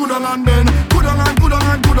bend. Good on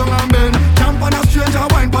and bend. Jump on a stranger,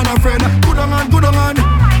 wine on a friend. Good on and bend.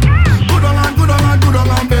 Good on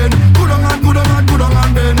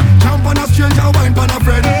and bend. Jump on a stranger, wine on a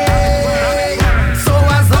friend. Hey, so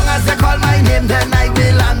as long as you call my name, then I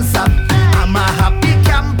will answer. I'm a happy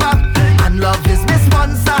camper, and love is my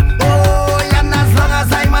sponsor. Oh, and as long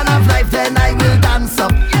as I'm man of life, then I will dance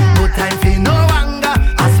up. No time for no anger,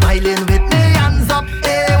 I'm smiling with me hands up.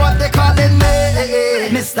 Hey, what they calling me?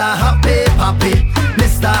 Mr. Happy Papi,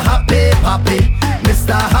 Mr. Happy Papi,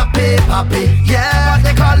 Mr. Happy Papi. Yeah, what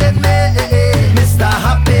they calling me? Mr.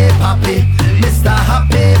 Happy Papi, Mr.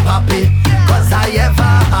 Happy Papi. 'Cause I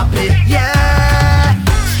ever happy. Yeah,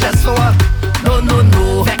 stress for her. No,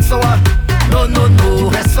 vex for her. No,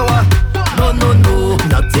 depress for her. No,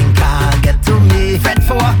 nothing can get to me. Fret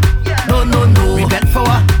for her. No, regret for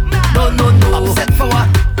her. No, upset for her.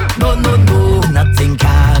 No, nothing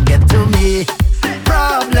can get to me.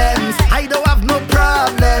 Problems, I don't have no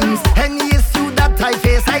problems. Any issue that I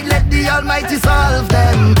face, I let the Almighty solve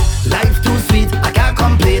them. Life too sweet, I can't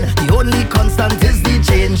complain. The only constant is the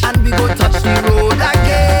change, and we go touch the road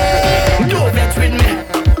again. No vex with me,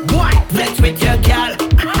 boy, vex with your girl.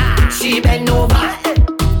 She bend over,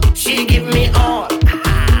 she give me all.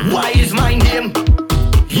 Why is my name?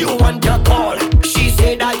 You want to call? She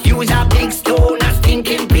said that you's a big stone, a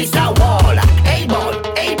stinking piece of wall. Hey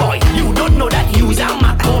boy, you don't know that you's a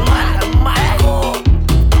Mako man.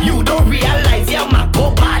 You don't realize you're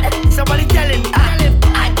Mako bad. Somebody tell him,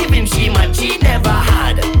 I give him she man she never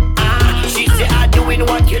had.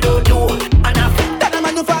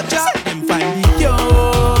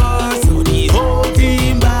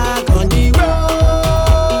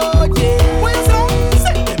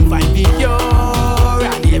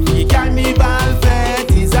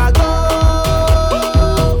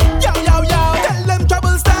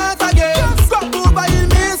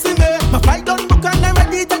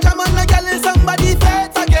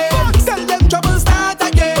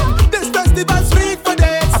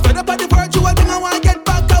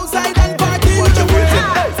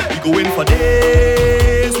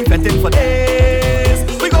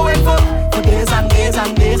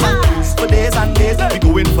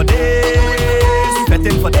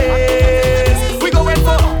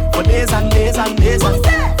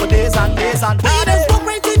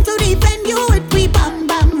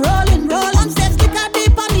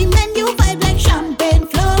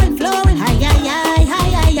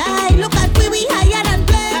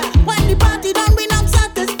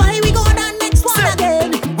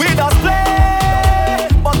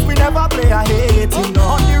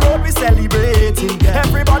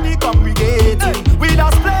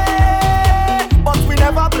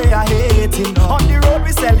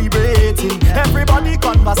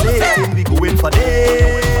 sailing, we going for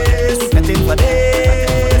days, we heading for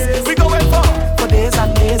days. We going for days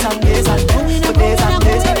and days and days and days, for days and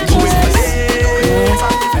days. We going for days,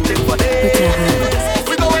 we heading for days.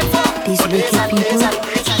 We going for these wicked people.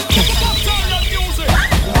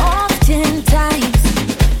 Oftentimes,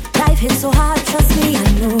 life hits so hard. Trust me, I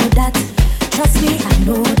know that. Trust me, I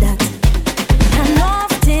know that. And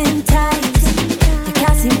oftentimes, you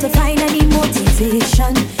can't seem to find any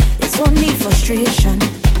motivation. It's only frustration.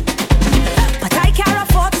 But I can't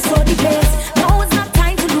afford to slow the pace. No, it's not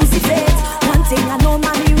time to lose the faith. One thing I know,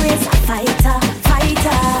 mommy race a fighter,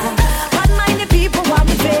 fighter. Bad mind the people want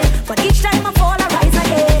me fail, but each time I fall, I rise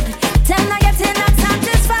again. Tell me getting that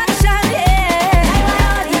satisfaction,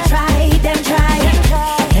 yeah. They try, them try.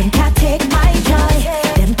 Them can't take my joy.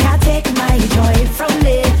 Them can't take my joy from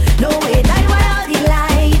me. No way, that world, they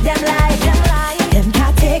lie, them lie, them lie. Them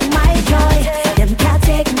can't take my joy. Them can't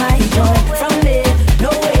take my joy from me. No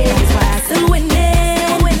way, that's why I still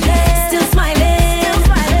winning, still smiling,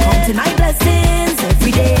 counting my blessings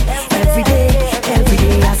every day, every day, every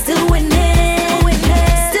day. I still winning,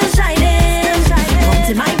 still shining,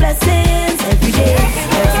 counting my blessings every day,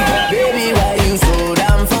 every day. Baby, why you so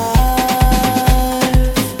damn far?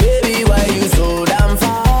 Baby, why you so damn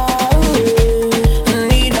far away?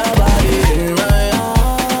 Need nobody in my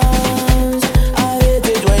arms. I hate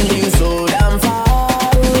it when you so damn far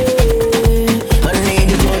away. I need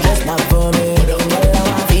you to just not for me. Girl, I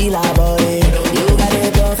wanna feel about it. You got the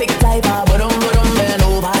perfect type of bend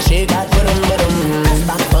over, shake that just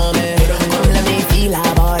back for me. Come let me feel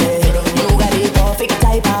about it. You got the perfect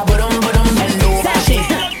type of bend over, shake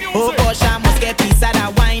that. Oh gosh, I must get piece of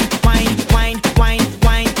that wine, wine, wine, wine,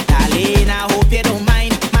 wine. Darling, I hope you don't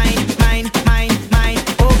mind, mind, mind, mind, mind.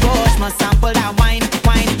 Oh gosh, must sample that wine,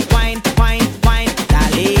 wine, wine, wine, wine.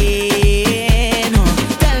 Darling,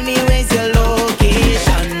 tell me where's your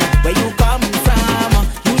location? Where you come from?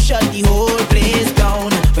 You shut the whole place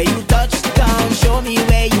down. Where you touch down? Show me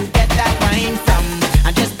where you get that wine from.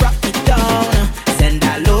 I just brought it down. Send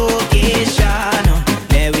that location.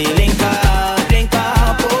 There we link up, link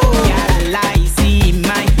up. Oh, girl, I see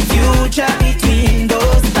my future between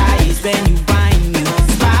those thighs. When you wine, you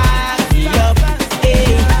spark me up.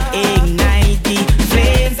 Hey, ignite the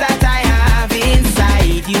flames that I have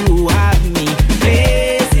inside. You have me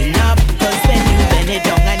blazing up. 'Cause when you bend it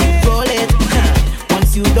down and you roll it,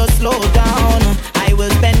 once you don't slow down, I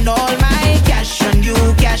will spend all my cash on you,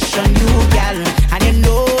 gal. And you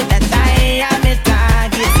know that I am a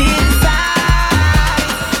target inside.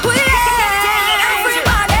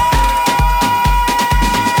 Everybody,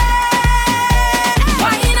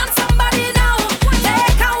 wine on somebody now.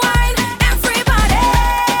 Take a wine, everybody.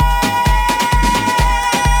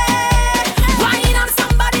 Wine on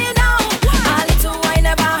somebody now. A little wine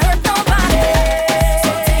never hurt nobody.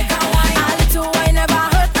 So take a wine. A little wine never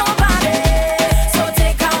hurt nobody. So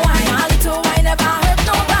take a wine. A little wine never hurt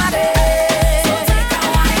nobody. So take a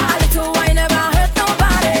wine. A little wine never hurt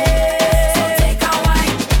nobody. So take a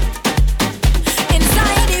wine.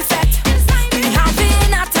 Inside effect, we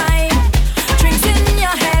having a time. Drinks in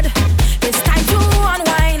your head. It's time to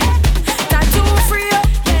unwind, time to free up,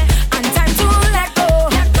 and time to let go.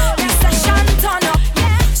 The session turn up,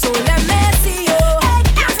 so let me see you.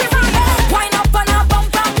 Everybody, wind up on a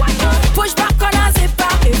bumper, push back on a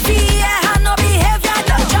zipper. If he had no behavior,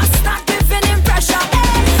 then just start giving him pressure.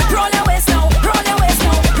 Roll your waist now, roll your waist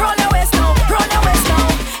now, roll your waist now, roll your waist now.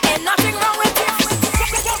 Ain't nothing wrong with it.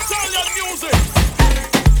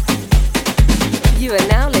 You are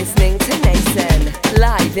now listening to Nason,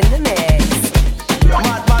 live in the mix.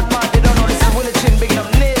 Mad, you don't know this is Willie Chin, bigging up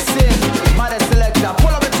Nason. Mad selector,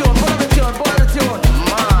 pull up the tune, pull up the tune, pull up the tune.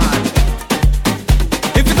 Mad.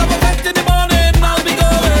 If it's up a fest in the morning, I'll be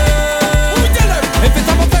going. If it's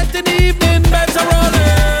up a fest in the evening, better roll it.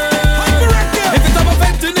 If it's up a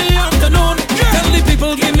fest in the afternoon, tell the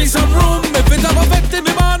people give me some room. If it's up a fest in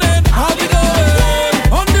the morning, I'll be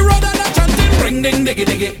going. On the road and I'm chanting, ring ding diggy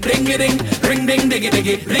diggy, ring a ding, ring ding diggy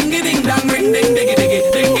diggy, ring a ding dong, ring ding diggy diggy,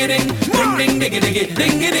 ring a ding, ring ding diggy diggy,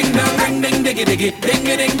 ring a ding dong, ring ding diggy diggy, ring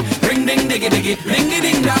a ding, ring ding diggy diggy, ring a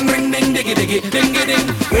ding dong, ring ding diggy diggy, ring a ding,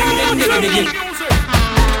 ring ding diggy diggy.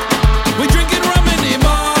 We drinking rum in the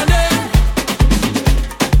morning.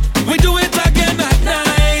 We do it again at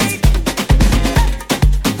night.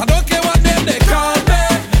 I don't care what name they call me.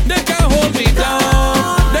 They can't hold me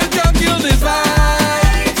down. They can't kill this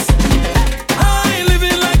vibes. I ain't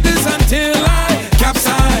living like this until I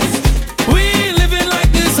capsize. We living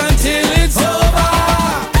like this until it's over.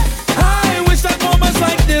 I wish that moments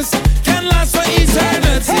like this can last for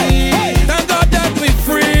eternity. Thank God that we're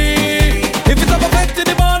free. If it's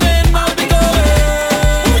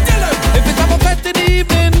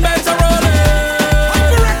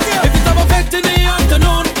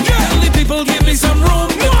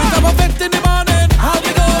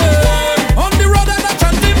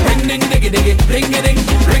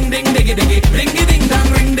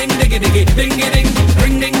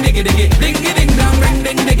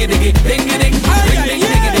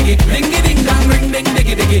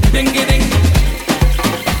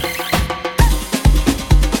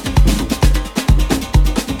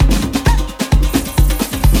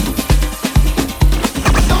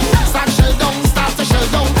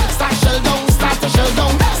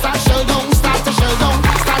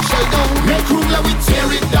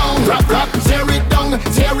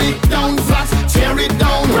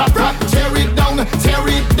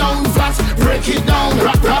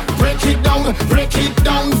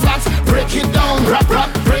flat. Break it down, rap, rap,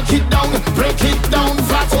 break it down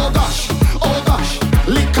flat. Oh gosh,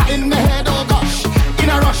 liquor in my head, oh gosh. In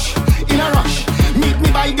a rush, meet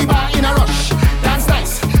me by the bar in a rush. Dance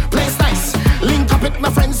nice, place nice, link up with my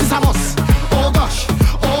friends is a must. Oh gosh,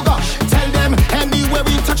 tell them anywhere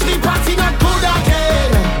we touch the party, not good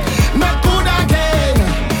again, not good again,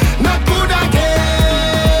 not good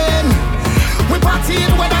again. We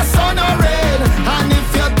partying when the sun or rain, and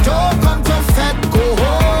if you don't come to Fed, go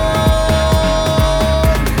home.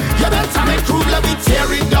 You better make crew, let me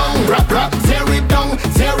tear it down, rap, rap, tear it down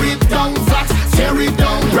flat, tear it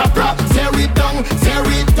down, rap, rap, tear it down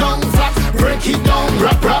flat, break it down,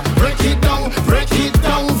 rap, rap, break it down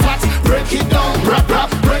flat, break it down, rap, rap,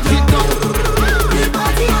 break it down. We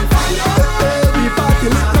party on fire. We party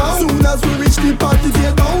lit now. Soon as we reach the party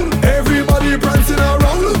get down, everybody prancing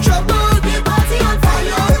around. Look drop down. We party on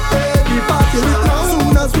fire. We party lit now.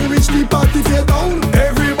 Soon as we reach the party get down,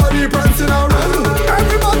 everybody prancing around.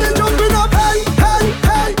 Everybody jumping up, hey, hey,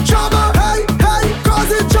 hey, trouble, hey, hey,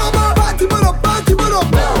 cause it's trouble. Party but up, party but up,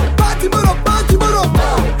 party but up, party but up.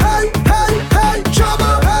 Hey, hey, hey,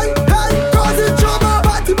 trouble, hey, hey, cause it's trouble.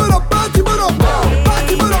 Party but up, party but up,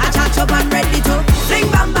 party but up. I charge up and ready to fling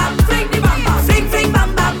bam bam, fling the bam bam, fling fling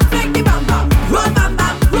bam bam, fling the bam bam, roll bam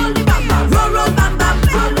bam, roll the bam bam, roll roll bam bam,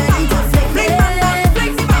 roll ready to fling bam bam,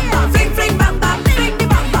 fling the bam bam, fling fling bam bam, fling the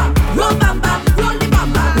bam bam, roll bam bam, roll the bam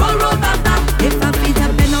bam, roll roll bam bam. If I feet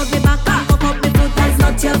up bend out the back, up up the foot, that's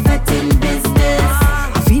not your fetting business.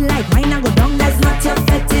 I feel like mine and go down, that's not your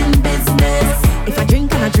fetting business. If I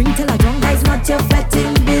drink and I drink till I drunk, that's not your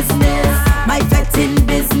fetting business. My fetting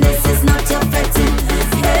business is not your fetting.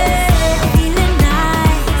 Hey, I'm feeling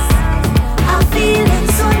nice. I'm feeling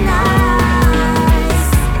so nice.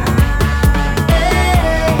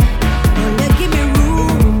 Hey, only give me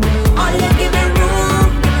room. Only give me room.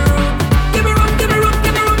 Give me room, give me room,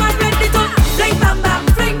 give me room. I'm ready to fling bam bam,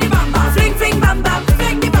 fling the bam bam, fling fling bam bam,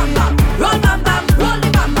 fling the bam bam, roll bam bam, roll the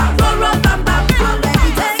bam bam, roll roll bam bam. I'm ready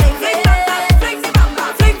to fling fling bam bam, fling the bam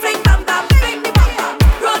bam, fling fling bam bam, fling the bam bam,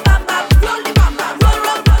 roll bam bam, roll the bam bam, roll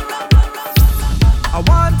roll bam bam. I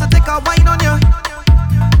want to take a wine on you.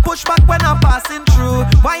 Push back when I'm passing through.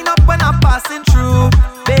 Wine up when I'm passing through.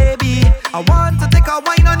 Baby, I want to take a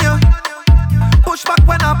wine on you. Push back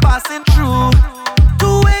when I'm passing through.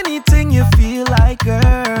 Do anything you feel like,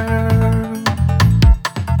 girl.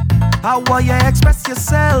 I want you to express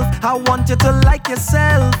yourself. I want you to like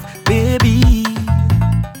yourself, baby.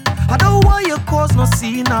 I don't want you cause no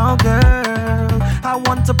scene now, girl. I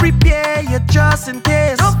want to prepare you just in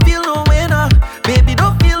case. Don't feel no winner, baby,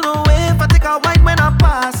 don't feel no way if I take a wine when I'm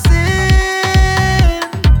passing.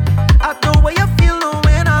 I know where you feel no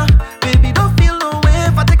winner, baby, don't feel no way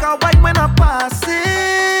if I take a wine when I'm passing.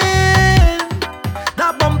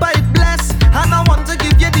 That bumper is blessed, and I want to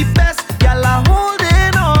give you the best. Girl, I'm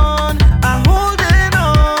holding on, I'm holding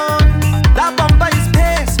on. That bumper is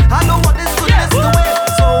paced, I know what this goodness to wait.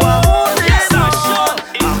 So I'm holding on,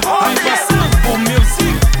 I'm holding on.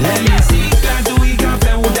 La musique, do we got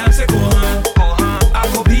faire ou danser courant?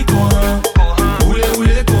 Afrobeat courant, oule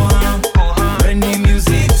oule courant. When the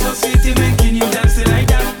music society making you dance it like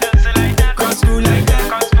that, cross through like that,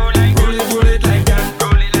 roll it like that.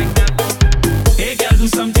 Hey girl, do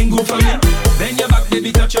something good for me. Bend your back,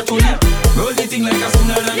 baby, touch your toe. Roll the thing like a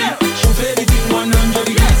tsunami. Shoot the thing 100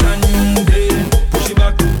 degrees and then push it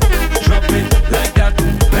back, drop it like that.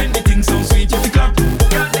 When the thing sounds sweet, you feel clap.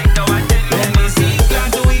 Let me see,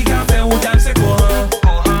 do we got faire ou danser courant?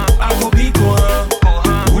 Afrobeat courant,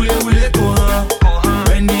 oule oule courant.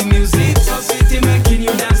 When the music society making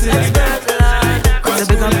you dance it like that. Cross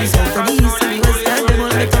through like that.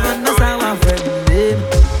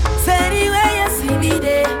 Say anywhere you see me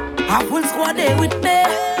there, I will squad there with me.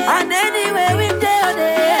 And anywhere we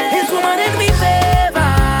there, his woman in me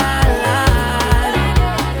favor.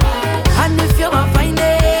 And if you want find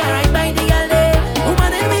it, right by the alley,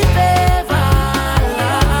 woman in me favor.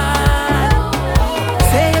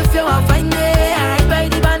 Say if you want find it, right by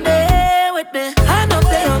the band with me. Hand up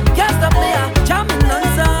there, can't stop there, jamming on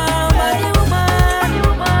somebody, woman.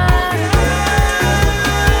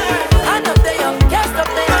 Hand up there, can't stop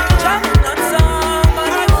there, jamming on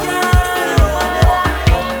somebody, woman.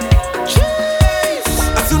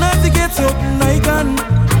 As soon as it gets open, I can.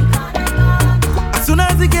 As soon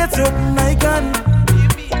as it gets open, I can.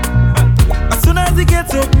 As soon as it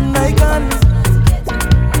gets open, I can.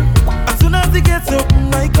 As soon as it gets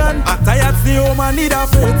open, I can. I'm tired, stay home, I need a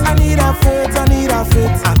faith. I need a faith, I need a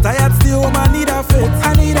faith. I'm tired, stay home, I need a faith.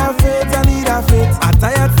 I need a faith, I need a faith. I'm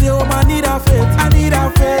tired, stay home, I need a faith. I need a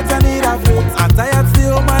faith, I need a faith. I'm tired, stay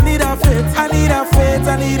home, I need a faith. I need a faith,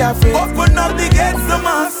 I need a faith. Open up the gates, the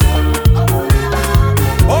mass.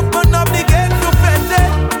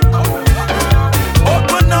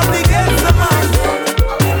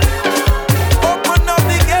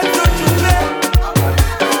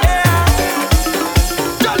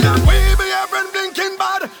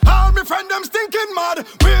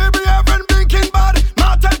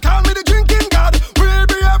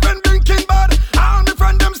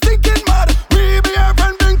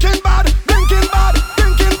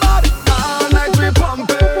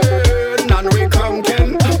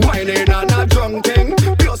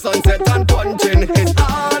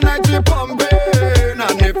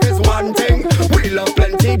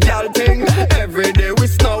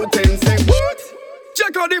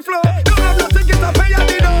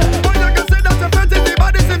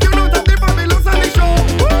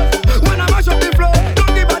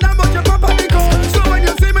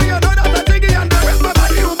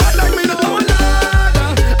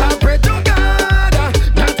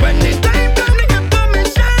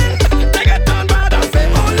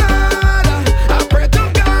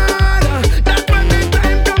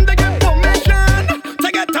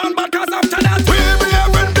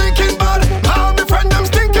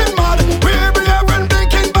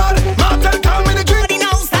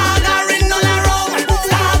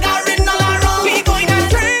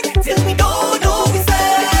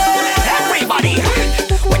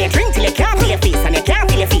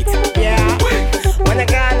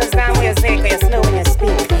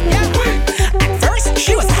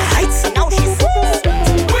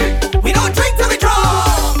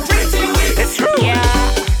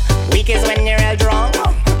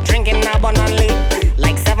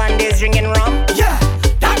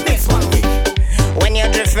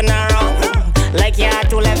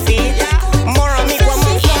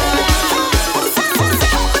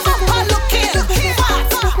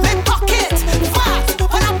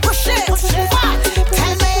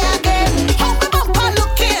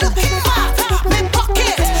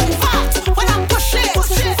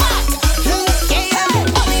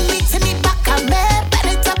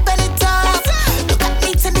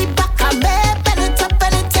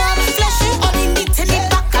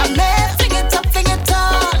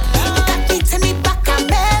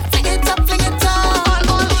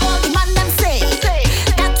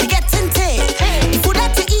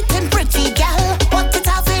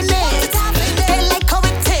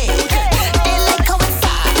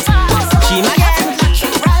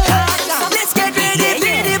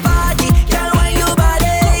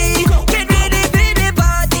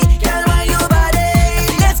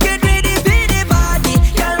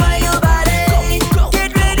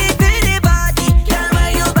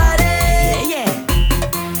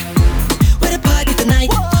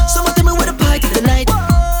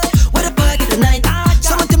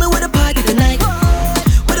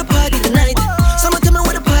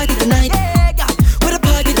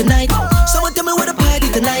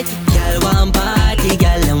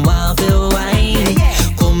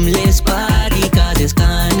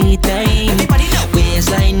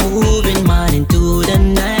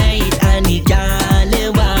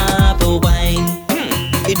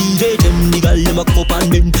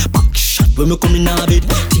 when me come in a bed.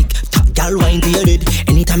 Tick tock, girl wine to your dead.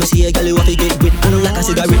 Anytime I see a girl, you have to get wet. Burn like a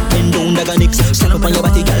cigarette, bend down like a neck. Stand up on your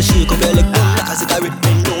body, girl, shake up your leg. Burn like a cigarette,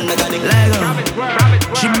 bend down like a neck.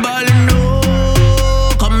 She ballin' no,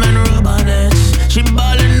 come and rub on it. She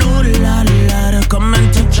ballin' no, la, come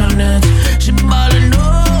and touch on it. She ballin'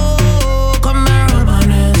 no, come and rub on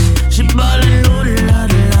it. She ballin' no,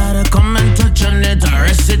 la, come and touch on it. I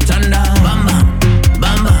rest it under. Bam bam,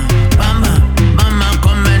 bam bam, bam bam, bam bam.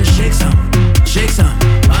 Come and shake some,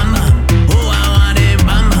 bam bam. Oh I want it,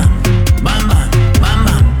 bam bam, bam bam, bam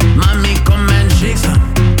bam. Mommy come and shake some.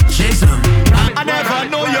 I never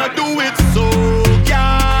know you do it so,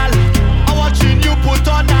 girl. I'm watching you put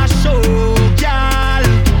on a show, girl.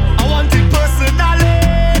 I want it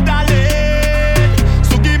personally, darling.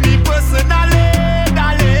 So give me personally,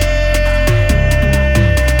 darling.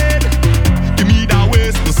 Give me that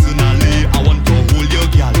waist personally. I want to hold your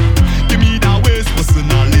girl. Give me that waist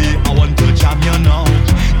personally. I want to jam you now.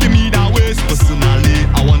 Give me that waist personally.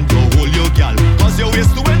 I want to hold your girl. Cause your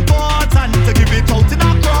waist too important to give it out in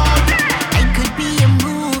a crowd. I could be a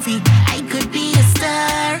movie, I could be a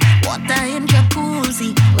star. Water in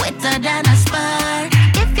jacuzzi, wetter than a spar.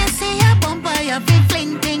 If you see a bumper, you feel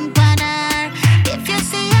fling ting banner. If you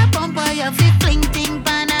see a bumper, you feel fling ting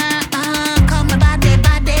banner. Call my body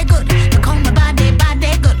good. You call my body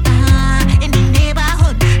good. In the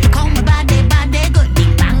neighborhood, you call my body good. The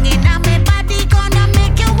banging on my body gonna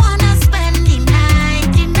make you wanna spend the night.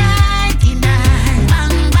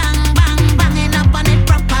 Bang bang bang banging up on it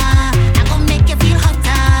proper. I gon' make you feel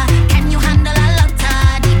hotter. Can you handle a lotta?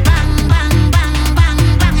 The bang bang bang bang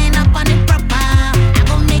banging up on it proper. I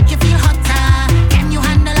gon' make you feel hotter. Can you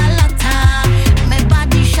handle a lotta? My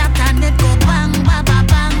body shot and it go bang ba ba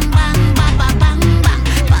bang bang ba ba bang bang.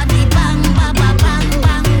 Body bang ba ba bang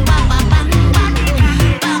bang ba ba bang bang.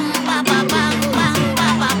 Bang ba ba bang bang ba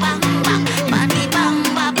ba bang bang. Body bang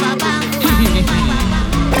ba ba bang bang.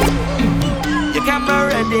 Your camera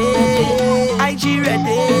ready, IG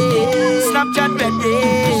ready, Snapchat ready.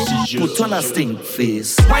 Put on a stink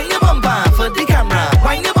face. Wine your bumper for the camera.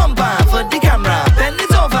 Wine your bumper for the camera. Bend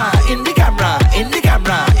it over in the camera, in the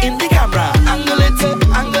camera, in the camera. Angle it,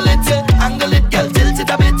 angle it, angle it, girl, tilt it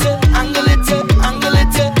a bit. Angle it, angle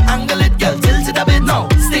it, angle it, girl, tilt it a bit. Now,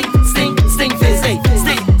 stink, stink, stink face, hey,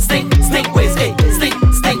 stink, stink, stink waist, hey, stink,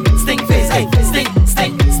 stink, stink face, hey, stink,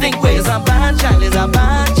 stink, stink waist. It's a bad child, it's a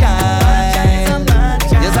bad child.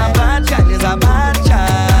 It's a bad child, it's a bad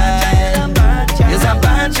child. It's a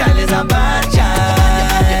bad child, it's a bad child.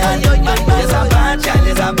 It's a bad child,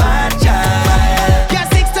 it's a bad child. Yeah,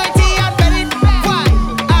 6:30 and ready. Wine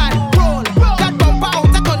and roll. That bumper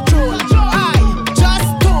out of control. I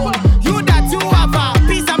just told you that you have a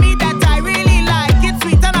piece of me that I really like. It's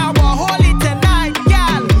sweet and I will hold it tonight.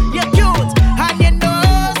 Girl, you're cute and you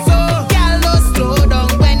know so. Girl, don't slow down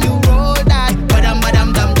when you roll that. Badam badam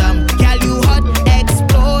dum dum. Girl, you hot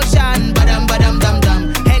explosion. Badam badam dum dum.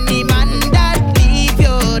 Any man that leave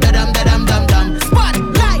you, dadam dadam dum dum.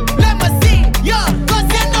 Spotlight, let me see you, 'cause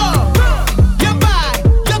you know you're bad,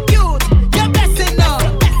 you're cute, you're blessing now.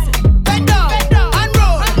 Bend down and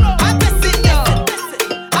roll, I'm blessing you.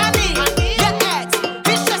 Honey, your ex,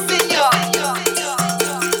 he's stressing you.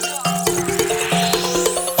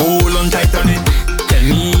 Hold on tight on it. Tell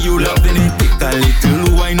me you loving it. Take a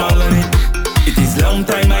little wine all on it. It is long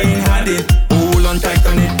time I ain't had it. Hold on tight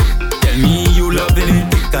on it. Tell me you loving it.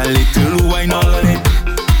 Take a little wine all on it.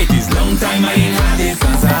 It is long time I ain't had it.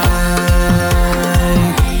 'Cause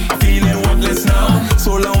I'm feeling worthless now.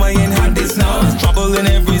 So long I ain't had this now. Trouble in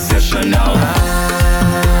every session now.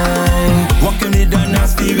 Walking it down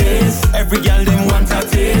nasty ways. Every girl them want a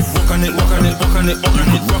taste. Walk on it, walk on it, walk on it, walk on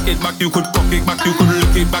it. Rock it back, you could cock it back, you could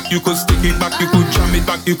lick it back, you could stick it back, you could jam it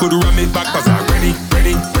back, you could ram it back. 'Cause I'm ready,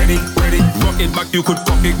 ready, ready, ready. Rock it back, you could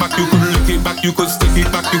cock it back, you could lick it back, you could stick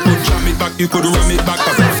it back, you could jam it back, you could ram it back.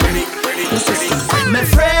 'Cause I'm ready, ready, ready. My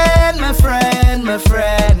friend, my friend, my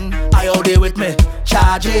friend, I all day with me,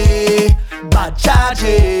 chargy, bad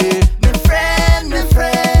chargy. My friend, my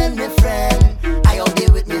friend, my friend, I all day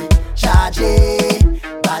with me, chargy,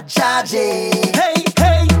 bad chargy. Hey,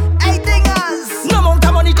 hey, hey, dingers, no amount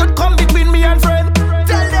of money could come